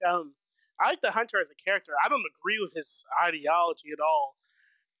like the Hunter as a character. I don't agree with his ideology at all,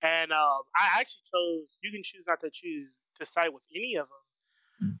 and I actually chose. You can choose not to choose to side with any of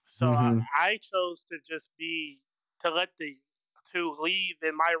them. So Mm-hmm. I chose to just be to let the to leave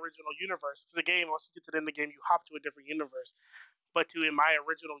in my original universe. Because the game, once you get to the end of the game, you hop to a different universe. But to in my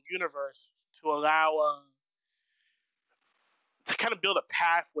original universe, to allow to kind of build a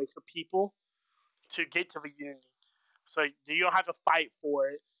pathway for people to get to the Unity. So you don't have to fight for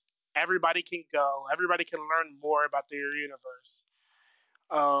it. Everybody can go. Everybody can learn more about their universe.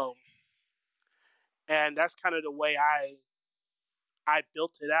 Um, and that's kind of the way I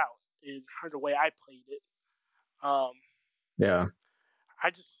built it out and the way I played it. Um, Yeah. I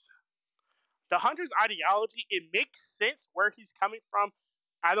just the hunter's ideology, it makes sense where he's coming from.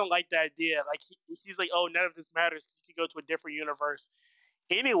 I don't like the idea. Like he's like, oh, none of this matters. You can go to a different universe,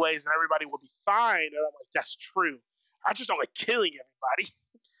 anyways, and everybody will be fine. And I'm like, that's true. I just don't like killing everybody.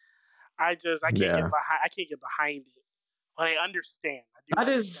 I can't get Yeah. behind. I can't get behind it, but I understand. I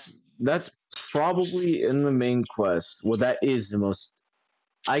do understand. That's probably in the main quest. Well, that is the most.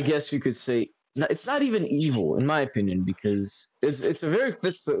 I guess you could say it's not even evil in my opinion, because it's a very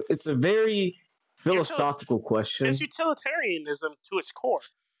Util- philosophical it's question. utilitarianism to its core.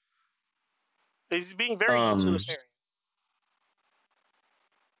 He's being very Um, utilitarian.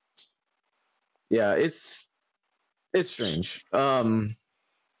 yeah, it's strange. That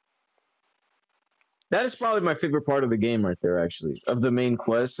is probably my favorite part of the game right there, actually, of the main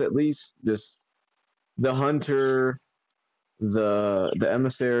quest at least. Just the hunter, the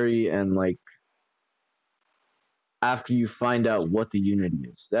emissary, and like after you find out what the unity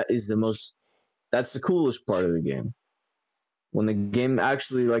is, that's the coolest part of the game. When the game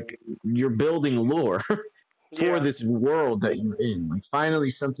actually, like, you're building lore for Yeah, this world that you're in. Like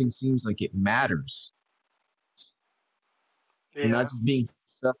finally something seems like it matters. You're not yeah, just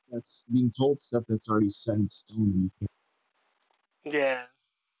being told stuff that's already set in stone. yeah.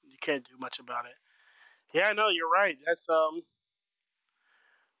 You can't do much about it. Yeah, no, you're right. That's some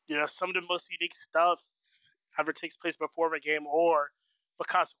of the most unique stuff either takes place before the game or the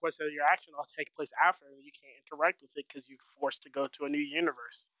consequence of your action will take place after. You can't interact with it because you're forced to go to a new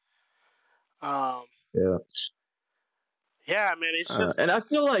universe. Um, Yeah. Yeah, man, it's just And I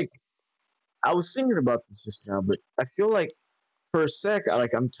feel like I was thinking about this just now, but I feel like for a sec,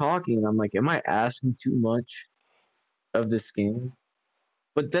 I'm talking and I'm like, am I asking too much of this game?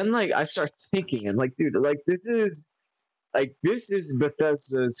 But then like I start thinking and like, dude, this is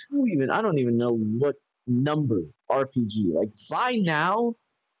Bethesda's who even I don't even know what number RPG. Like by now,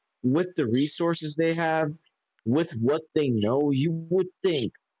 with the resources they have, with what they know, you would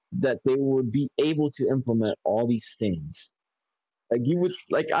think that they would be able to implement all these things. Like you would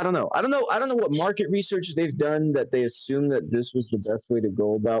like I don't know what market research they've done that they assume that this was the best way to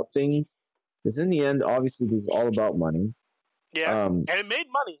go about things. Because in the end, obviously, this is all about money. yeah, Um, and it made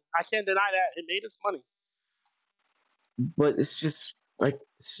money. I can't deny that it made us money. but it's just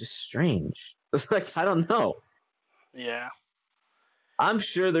strange. It's like I don't know. Yeah, I'm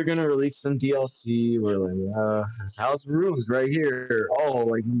sure they're gonna release some DLC where this house of rules right here. Oh,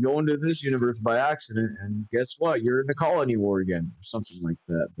 like you go into this universe by accident, and guess what? You're in the colony war again, or something like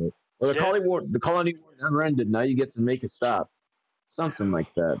that. But well, yeah, the colony war never ended. Now you get to make it stop, something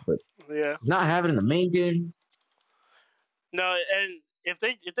like that. But yeah. to not have it in the main game. No, and if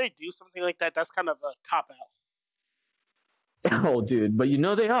they do something like that, that's kind of a cop out. Oh, dude, but you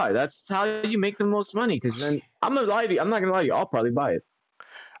know they are. That's how you make the most money. Because then I'm not gonna lie to you. I'll probably buy it.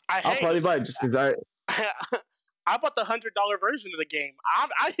 I I'll hate. probably buy it just because I. I bought the $100 version of the game.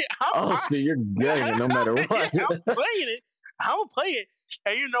 Oh, so you're getting it no matter what. I'm playing it. I'm gonna play it.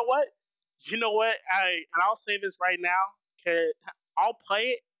 And you know what? You know what? I'll say this right now. Cause I'll play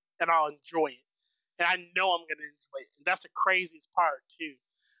it and I'll enjoy it, and I know I'm gonna enjoy it. And that's the craziest part too.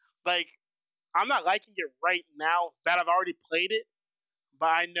 Like I'm not liking it right now that I've already played it, but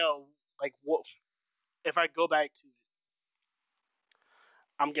I know like what if I go back to it,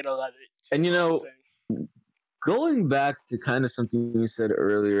 I'm gonna love it. And Just you what you're know, saying. going back to kind of something you said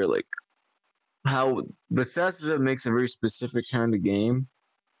earlier, like how Bethesda makes a very specific kind of game,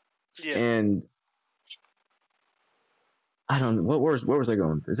 Yeah, and I don't know where was I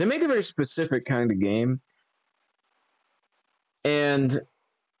going with this? They make a very specific kind of game, and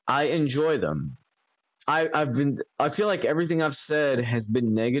I enjoy them. I feel like everything I've said has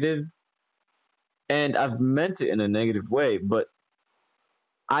been negative, and I've meant it in a negative way, but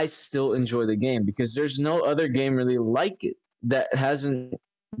I still enjoy the game because there's no other game really like it that hasn't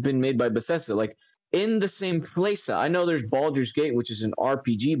been made by Bethesda. Like in the same place, I know there's Baldur's Gate, which is an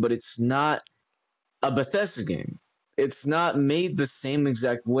RPG, but it's not a Bethesda game. It's not made the same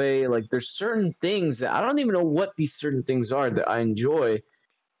exact way. Like there's certain things that I don't even know what these certain things are that I enjoy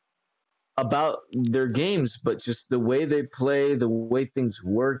about their games, but just the way they play, the way things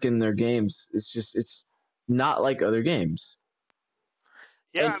work in their games, it's not like other games.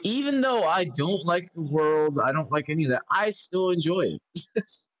 And yeah, even though I don't like the world, I don't like any of that, I still enjoy it.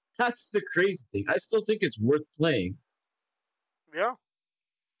 That's the crazy thing. I still think it's worth playing. yeah.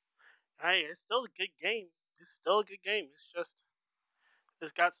 Hey, it's still a good game. It's still a good game. It's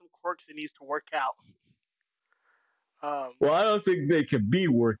got some quirks it needs to work out. Um, Well, I don't think they can be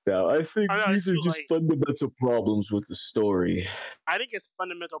worked out. I think I know it's these are too just late. fundamental problems with the story. I think it's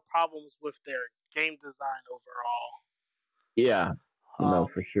fundamental problems with their game design overall. Yeah, no, Um,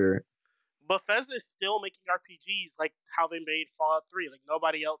 for sure. Bethesda is still making RPGs like how they made Fallout 3. Like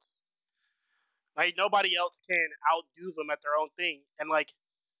nobody else can outdo them at their own thing. And like,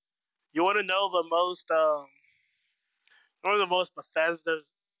 you want to know one of the most Bethesda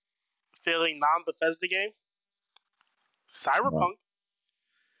feeling non-Bethesda game? Wow.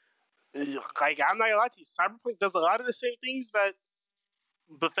 Cyberpunk. Like I'm not gonna lie to you, Cyberpunk does a lot of the same things that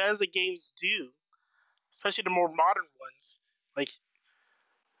Bethesda games do, especially the more modern ones. Like,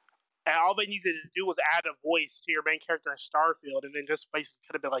 and all they needed to do was add a voice to your main character in Starfield, and then just basically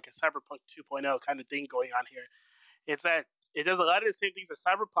could have been like a Cyberpunk 2.0 kind of thing going on here. It's that it does a lot of the same things as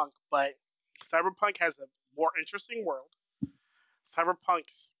Cyberpunk, but Cyberpunk has a more interesting world.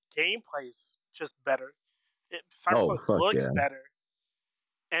 Cyberpunk's gameplay is just better. Oh, Cyberpunk fuck looks yeah. better,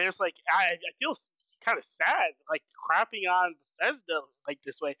 and it's like I feel kind of sad, like crapping on Bethesda like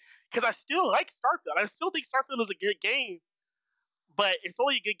this way, because I still like Starfield. I still think Starfield is a good game, but it's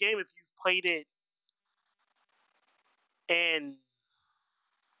only a good game if you've played it in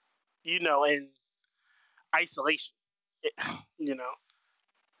in isolation. It, you know,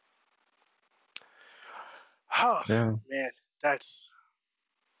 oh Yeah. man, that's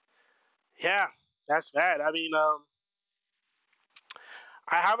yeah, that's bad. I mean, I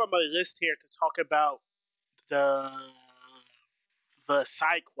have on my list here to talk about the the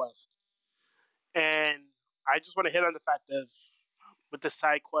side quest, and I just want to hit on the fact that with the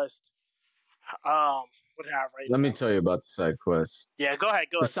side quest, what do I have right Let me now? tell you about the side quest. Yeah, go ahead,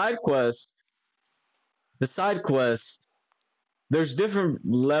 go The ahead. side quest, the side quest. there's different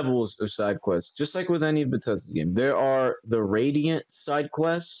levels of side quests, just like with any Bethesda game. There are the Radiant side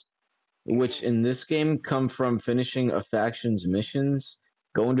quests, which in this game come from finishing a faction's missions,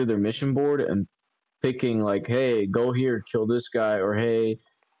 going to their mission board and picking like, hey, go here, kill this guy, or hey,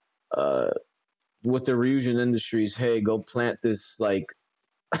 uh, with the Ryujin Industries, hey, go plant this like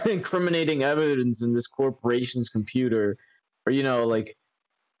incriminating evidence in this corporation's computer, or like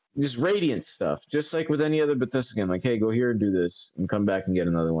just Radiant stuff, just like with any other Bethesda game. Like, hey, go here and do this, and come back and get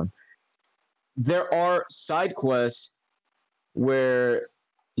another one. There are side quests where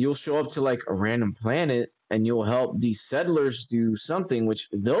you'll show up to like a random planet and you'll help these settlers do something, which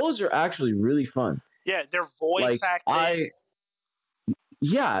those are actually really fun. Yeah, they're voice acting.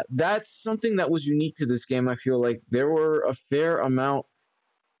 Yeah, that's something that was unique to this game. I feel like there were a fair amount.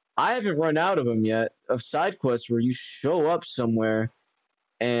 I haven't run out of them yet of side quests where you show up somewhere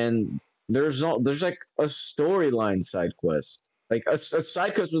and there's like a storyline side quest, like a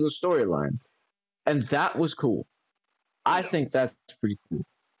side quest with a storyline, and that was cool. I think that's pretty cool.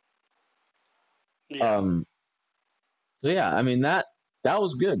 Yeah. So yeah, I mean that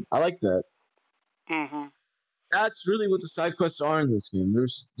was good. I like that. Mm-hmm. That's really what the side quests are in this game.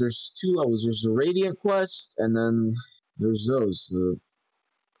 There's two levels. There's the Radiant quest, and then there's the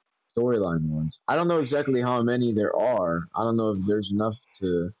storyline ones. I don't know exactly how many there are. I don't know if there's enough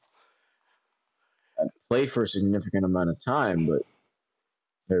to play for a significant amount of time, but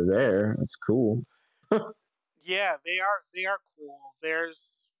they're there. That's cool. Yeah, they are. They are cool. There's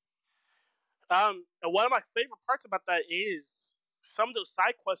and one of my favorite parts about that is some of those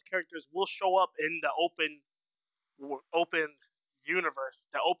side quest characters will show up in the open universe,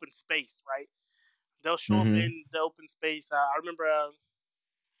 the open space, right? They'll show up Mm-hmm. in the open space. I remember.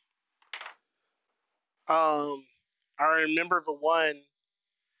 Um, I remember the one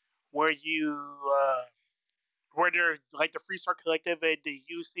where where they're like the Freestar Collective and the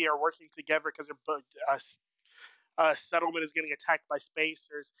UC are working together because a settlement is getting attacked by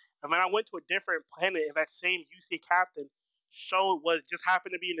spacers. And then I went to a different planet, and that same UC captain showed was just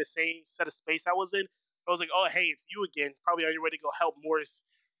happened to be in the same set of space I was in. I was like, "Oh, hey, it's you again. Probably on your way to go help more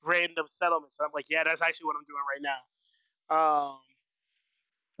random settlements." And I'm like, "Yeah, that's actually what I'm doing right now."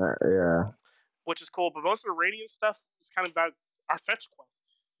 Yeah. Which is cool. But most of the Radiant stuff is kind of about our fetch quests.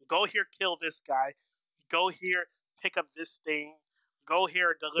 Go here, kill this guy. Go here, pick up this thing. Go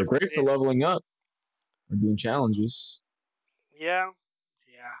here, They're deliver great for this. leveling up or doing challenges. Yeah,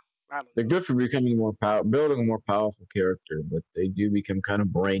 I don't They're know. good for becoming building a more powerful character, but they do become kind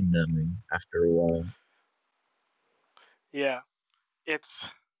of brain numbing after a while. Yeah, it's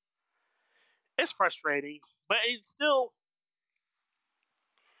frustrating, but it's still.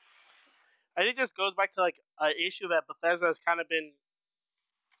 I think this goes back to like an issue that Bethesda has kind of been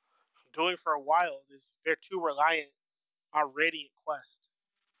doing for a while. Is they're too reliant on Radiant Quest,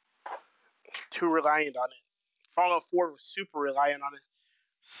 too reliant on it. Fallout 4 was super reliant on it.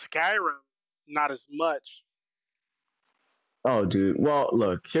 Skyrim, not as much. Oh, dude. Well,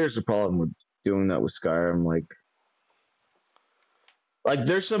 look, here's the problem with doing that with Skyrim. Like,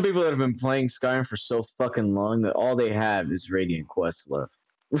 there's some people that have been playing Skyrim for so fucking long that all they have is Radiant quests left.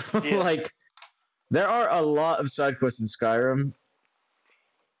 Yeah, Like, there are a lot of side quests in Skyrim,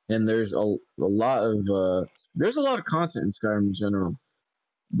 and there's a lot of there's a lot of content in Skyrim in general.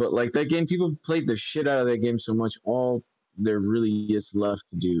 But like that game, people have played the shit out of that game so much. All there really is left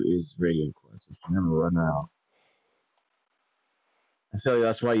to do is Radiant quests. It's never run out. I feel like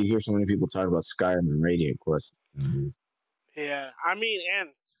that's why you hear so many people talk about Skyrim and Radiant quests. yeah. I mean, and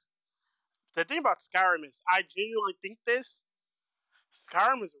the thing about Skyrim is, I genuinely think this.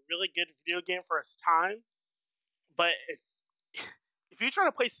 Skyrim is a really good video game for its time, but if you're trying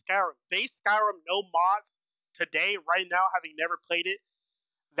to play Skyrim, base Skyrim, no mods today, right now, having never played it,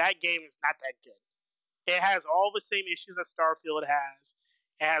 that game is not that good. It has all the same issues that Starfield has.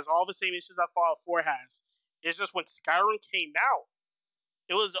 It has all the same issues that Fallout 4 has. It's just when Skyrim came out,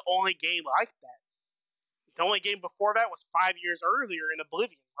 it was the only game like that. The only game before that was 5 years earlier in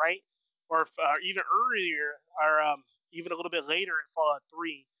Oblivion, right? Or even earlier, or even a little bit later in Fallout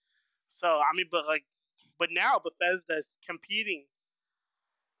 3. So I mean, but now Bethesda's competing.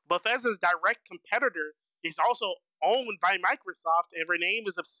 Bethesda's direct competitor is also owned by Microsoft, and their name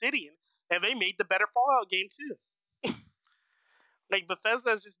is Obsidian, and they made the better Fallout game too. Like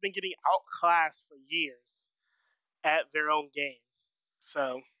Bethesda has just been getting outclassed for years at their own game,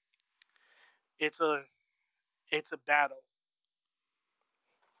 so it's a battle.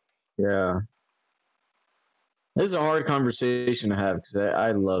 Yeah, this is a hard conversation to have because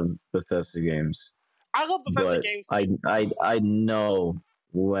I love Bethesda games, I love Bethesda but games I too. I know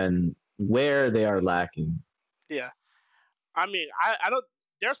where they are lacking. Yeah, I mean, I don't.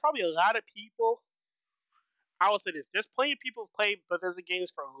 There's probably a lot of people. I will say this: there's plenty of people who've played Bethesda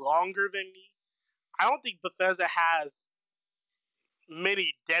games for longer than me. I don't think Bethesda has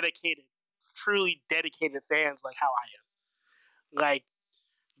many dedicated, truly dedicated fans like how I am. Like,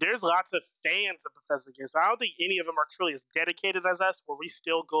 there's lots of fans of Bethesda games. I don't think any of them are truly as dedicated as us, where we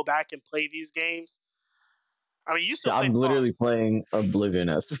still go back and play these games. I mean, you still play I'm Fallout. literally playing Oblivion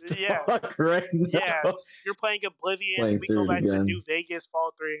as we Yeah, talk right yeah. now. You're playing Oblivion. Playing We go through it back to again. New Vegas,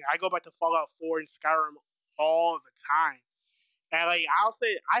 Fallout 3. I go back to Fallout 4 and Skyrim all the time. And like I'll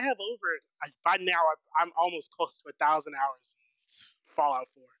say, I have over by now. I'm almost close to 1,000 hours in Fallout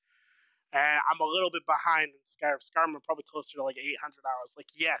 4, and I'm a little bit behind in Skyrim. Skyrim, I'm probably closer to like 800 hours. Like,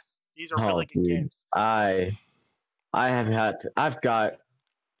 yes, these are really Oh, good dude, games. I've got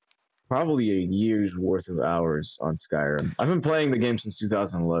probably a year's worth of hours on Skyrim. I've been playing the game since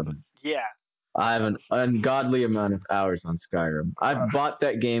 2011. Yeah. I have an ungodly amount of hours on Skyrim. Uh, I've bought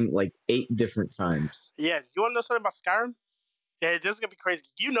that game like 8 different times. yeah. You want to know something about Skyrim? Yeah, this is gonna be crazy.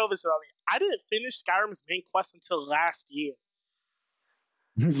 You know this about me. I didn't finish Skyrim's main quest until last year.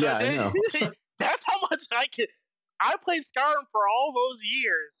 So Yeah, I know. that's how much I can. I played Skyrim for all those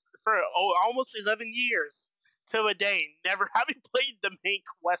years, for almost 11 years to a day, never having played the main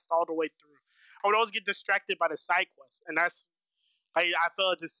quest all the way through. I would always get distracted by the side quests, and that's I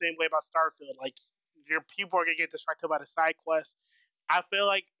feel the same way about Starfield. Like your people are gonna get distracted by the side quests. I feel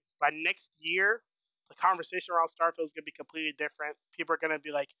like by next year, the conversation around Starfield is gonna be completely different. People are gonna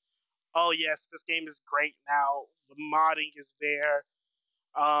be like, "Oh yes, this game is great now. The modding is there.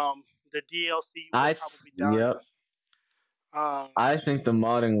 The DLC will probably be done." Yep. Um, I think the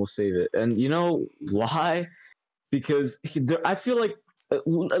modding will save it, and you know why? Because I feel like, at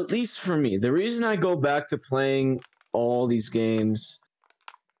least for me, the reason I go back to playing all these games,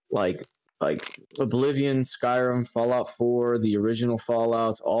 like Oblivion, Skyrim, Fallout 4, the original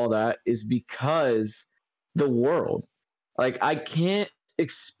Fallouts, all that, is because the world. Like, I can't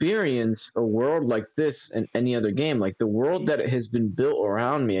experience a world like this in any other game. Like, the world that has been built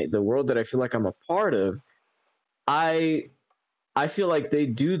around me, the world that I feel like I'm a part of, I I feel like they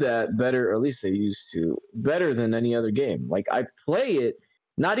do that better, or at least they used to, better than any other game. Like, I play it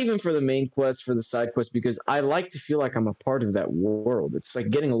not even for the main quest, for the side quest, because I like to feel like I'm a part of that world. It's like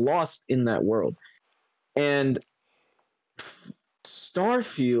getting lost in that world. And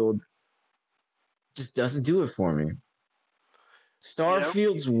Starfield just doesn't do it for me. yeah,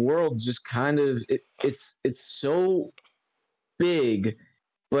 Starfield's world just kind of it's so big,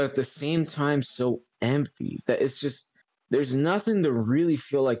 but at the same time so empty that it's just there's nothing to really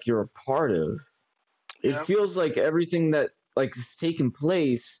feel like you're a part of. It yeah, feels like everything that like has taken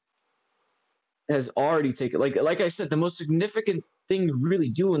place has already taken, like I said, the most significant thing to really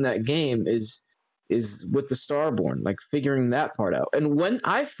do in that game is with the Starborn, like figuring that part out. And when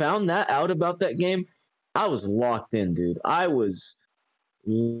I found that out about that game, I was locked in, dude. I was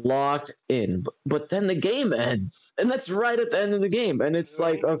locked in. But then the game ends, and that's right at the end of the game, and it's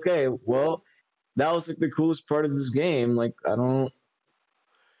like, yeah, okay, well, that was like the coolest part of this game. Like, I don't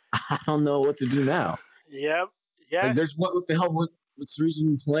I don't know what to do now. yeah, Like, yeah, there's what the hell? What's the reason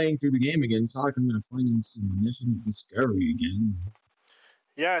I'm playing through the game again? It's not like I'm gonna find any significant discovery again.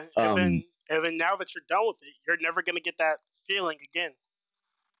 yeah. Um, Even now that you're done with it, you're never gonna get that feeling again.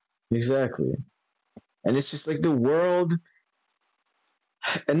 exactly. And it's just like the world,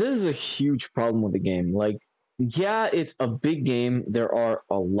 and this is a huge problem with the game. Like, yeah, it's a big game. There are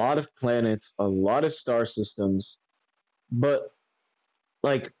a lot of planets, a lot of star systems, but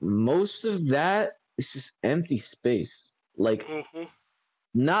like most of that is just empty space. Like, Hmm.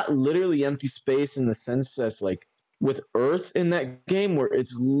 not literally empty space in the sense that's like with Earth in that game, where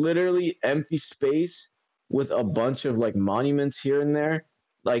it's literally empty space with a bunch of like monuments here and there.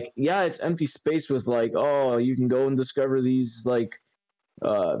 Like, yeah, it's empty space with like, oh, you can go and discover these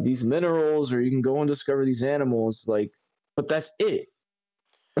minerals, or you can go and discover these animals, like, but that's it.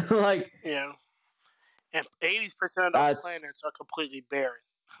 Like, Yeah, and 80% of the that's planets are completely barren.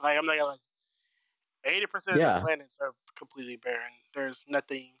 Like I'm not gonna lie, 80% of the yeah. planets are completely barren. There's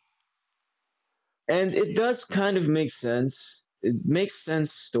nothing And to it do. does kind of make sense. It makes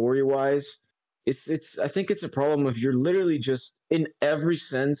sense story wise. It's I think it's a problem if you're literally just in every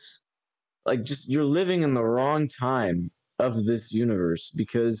sense, like, just you're living in the wrong time of this universe,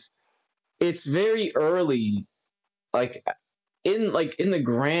 because it's very early, like in the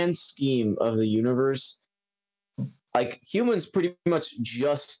grand scheme of the universe. Like, humans pretty much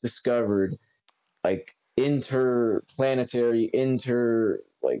just discovered like interplanetary,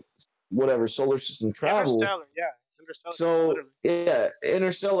 like whatever, solar system travel. Interstellar, yeah, Interstellar travel, So literally. yeah,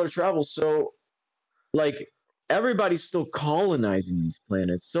 interstellar travel. So like everybody's still colonizing these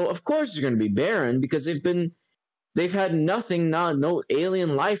planets. So of course they're going to be barren because they've had nothing, no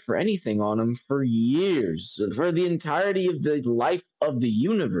alien life or anything on them for years, for the entirety of the life of the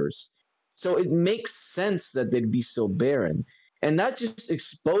universe. So it makes sense that they'd be so barren. And that just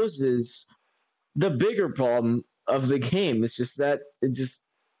exposes the bigger problem of the game. It's just that it just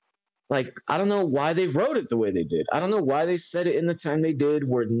like I don't know why they wrote it the way they did. I don't know why they said it in the time they did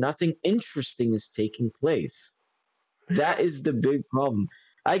where nothing interesting is taking place. That is the big problem.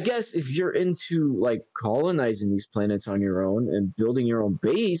 I guess if you're into like colonizing these planets on your own and building your own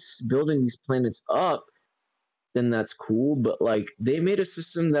base, building these planets up, then that's cool. But like they made a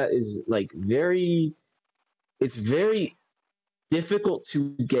system that is like it's very difficult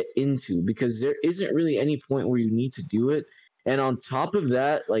to get into because there isn't really any point where you need to do it. And on top of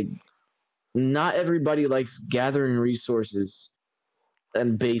that, like not everybody likes gathering resources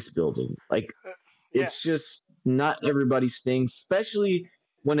and base building. Like Yeah. it's just not everybody's thing, especially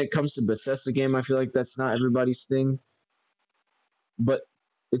when it comes to Bethesda game. I feel like that's not everybody's thing. But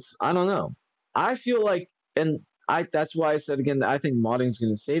it's I don't know. I feel like and I that's why I said again that I think modding is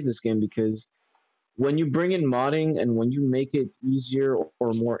going to save this game because when you bring in modding and when you make it easier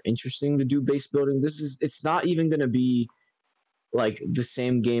or more interesting to do base building, it's not even going to be like the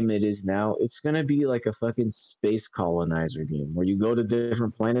same game it is now. It's gonna be like a fucking space colonizer game where you go to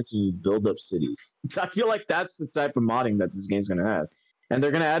different planets and you build up cities. I feel like that's the type of modding that this game's gonna have, and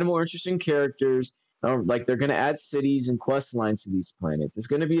they're gonna add more interesting characters. Like they're gonna add cities and quest lines to these planets. It's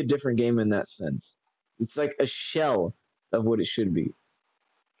gonna be a different game in that sense. It's like a shell of what it should be,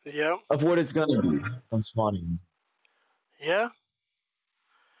 Yeah. of what it's gonna be on spawning. Yeah.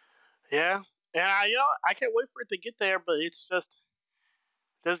 Yeah. Yeah. I can't wait for it to get there, but it's just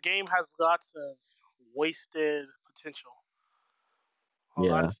this game has lots of wasted potential. A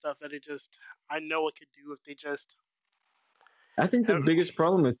lot Yeah, of stuff that I know it could do if they just. I think the biggest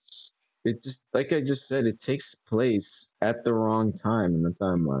problem is it just like I just said, it takes place at the wrong time in the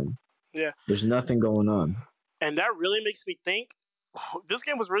timeline. Yeah. There's nothing going on. And that really makes me think this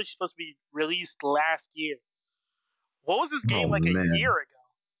game was really supposed to be released last year. What was this game Oh like a man, year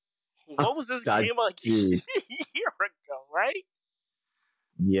ago? What was this game like a dude, year ago, right?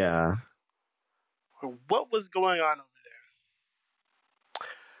 yeah. What was going on over there?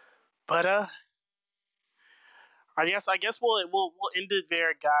 But I guess we'll end it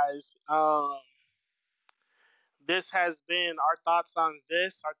there, guys. This has been our thoughts on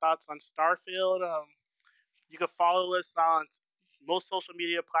this, our thoughts on Starfield. You can follow us on most social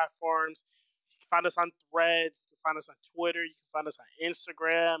media platforms. You can find us on Threads. You can find us on Twitter. You can find us on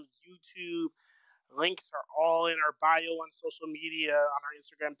Instagram, YouTube. Links are all in our bio on social media on our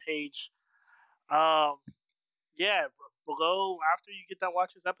Instagram page. Um, yeah, below after you get done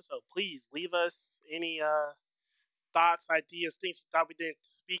watching this episode, please leave us any thoughts, ideas, things you thought we didn't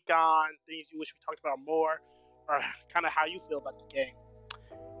speak on, things you wish we talked about more, or kind of how you feel about the game.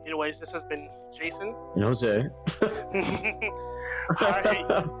 Anyways, this has been Jaysen And Jose. All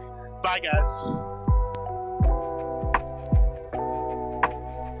right, bye guys.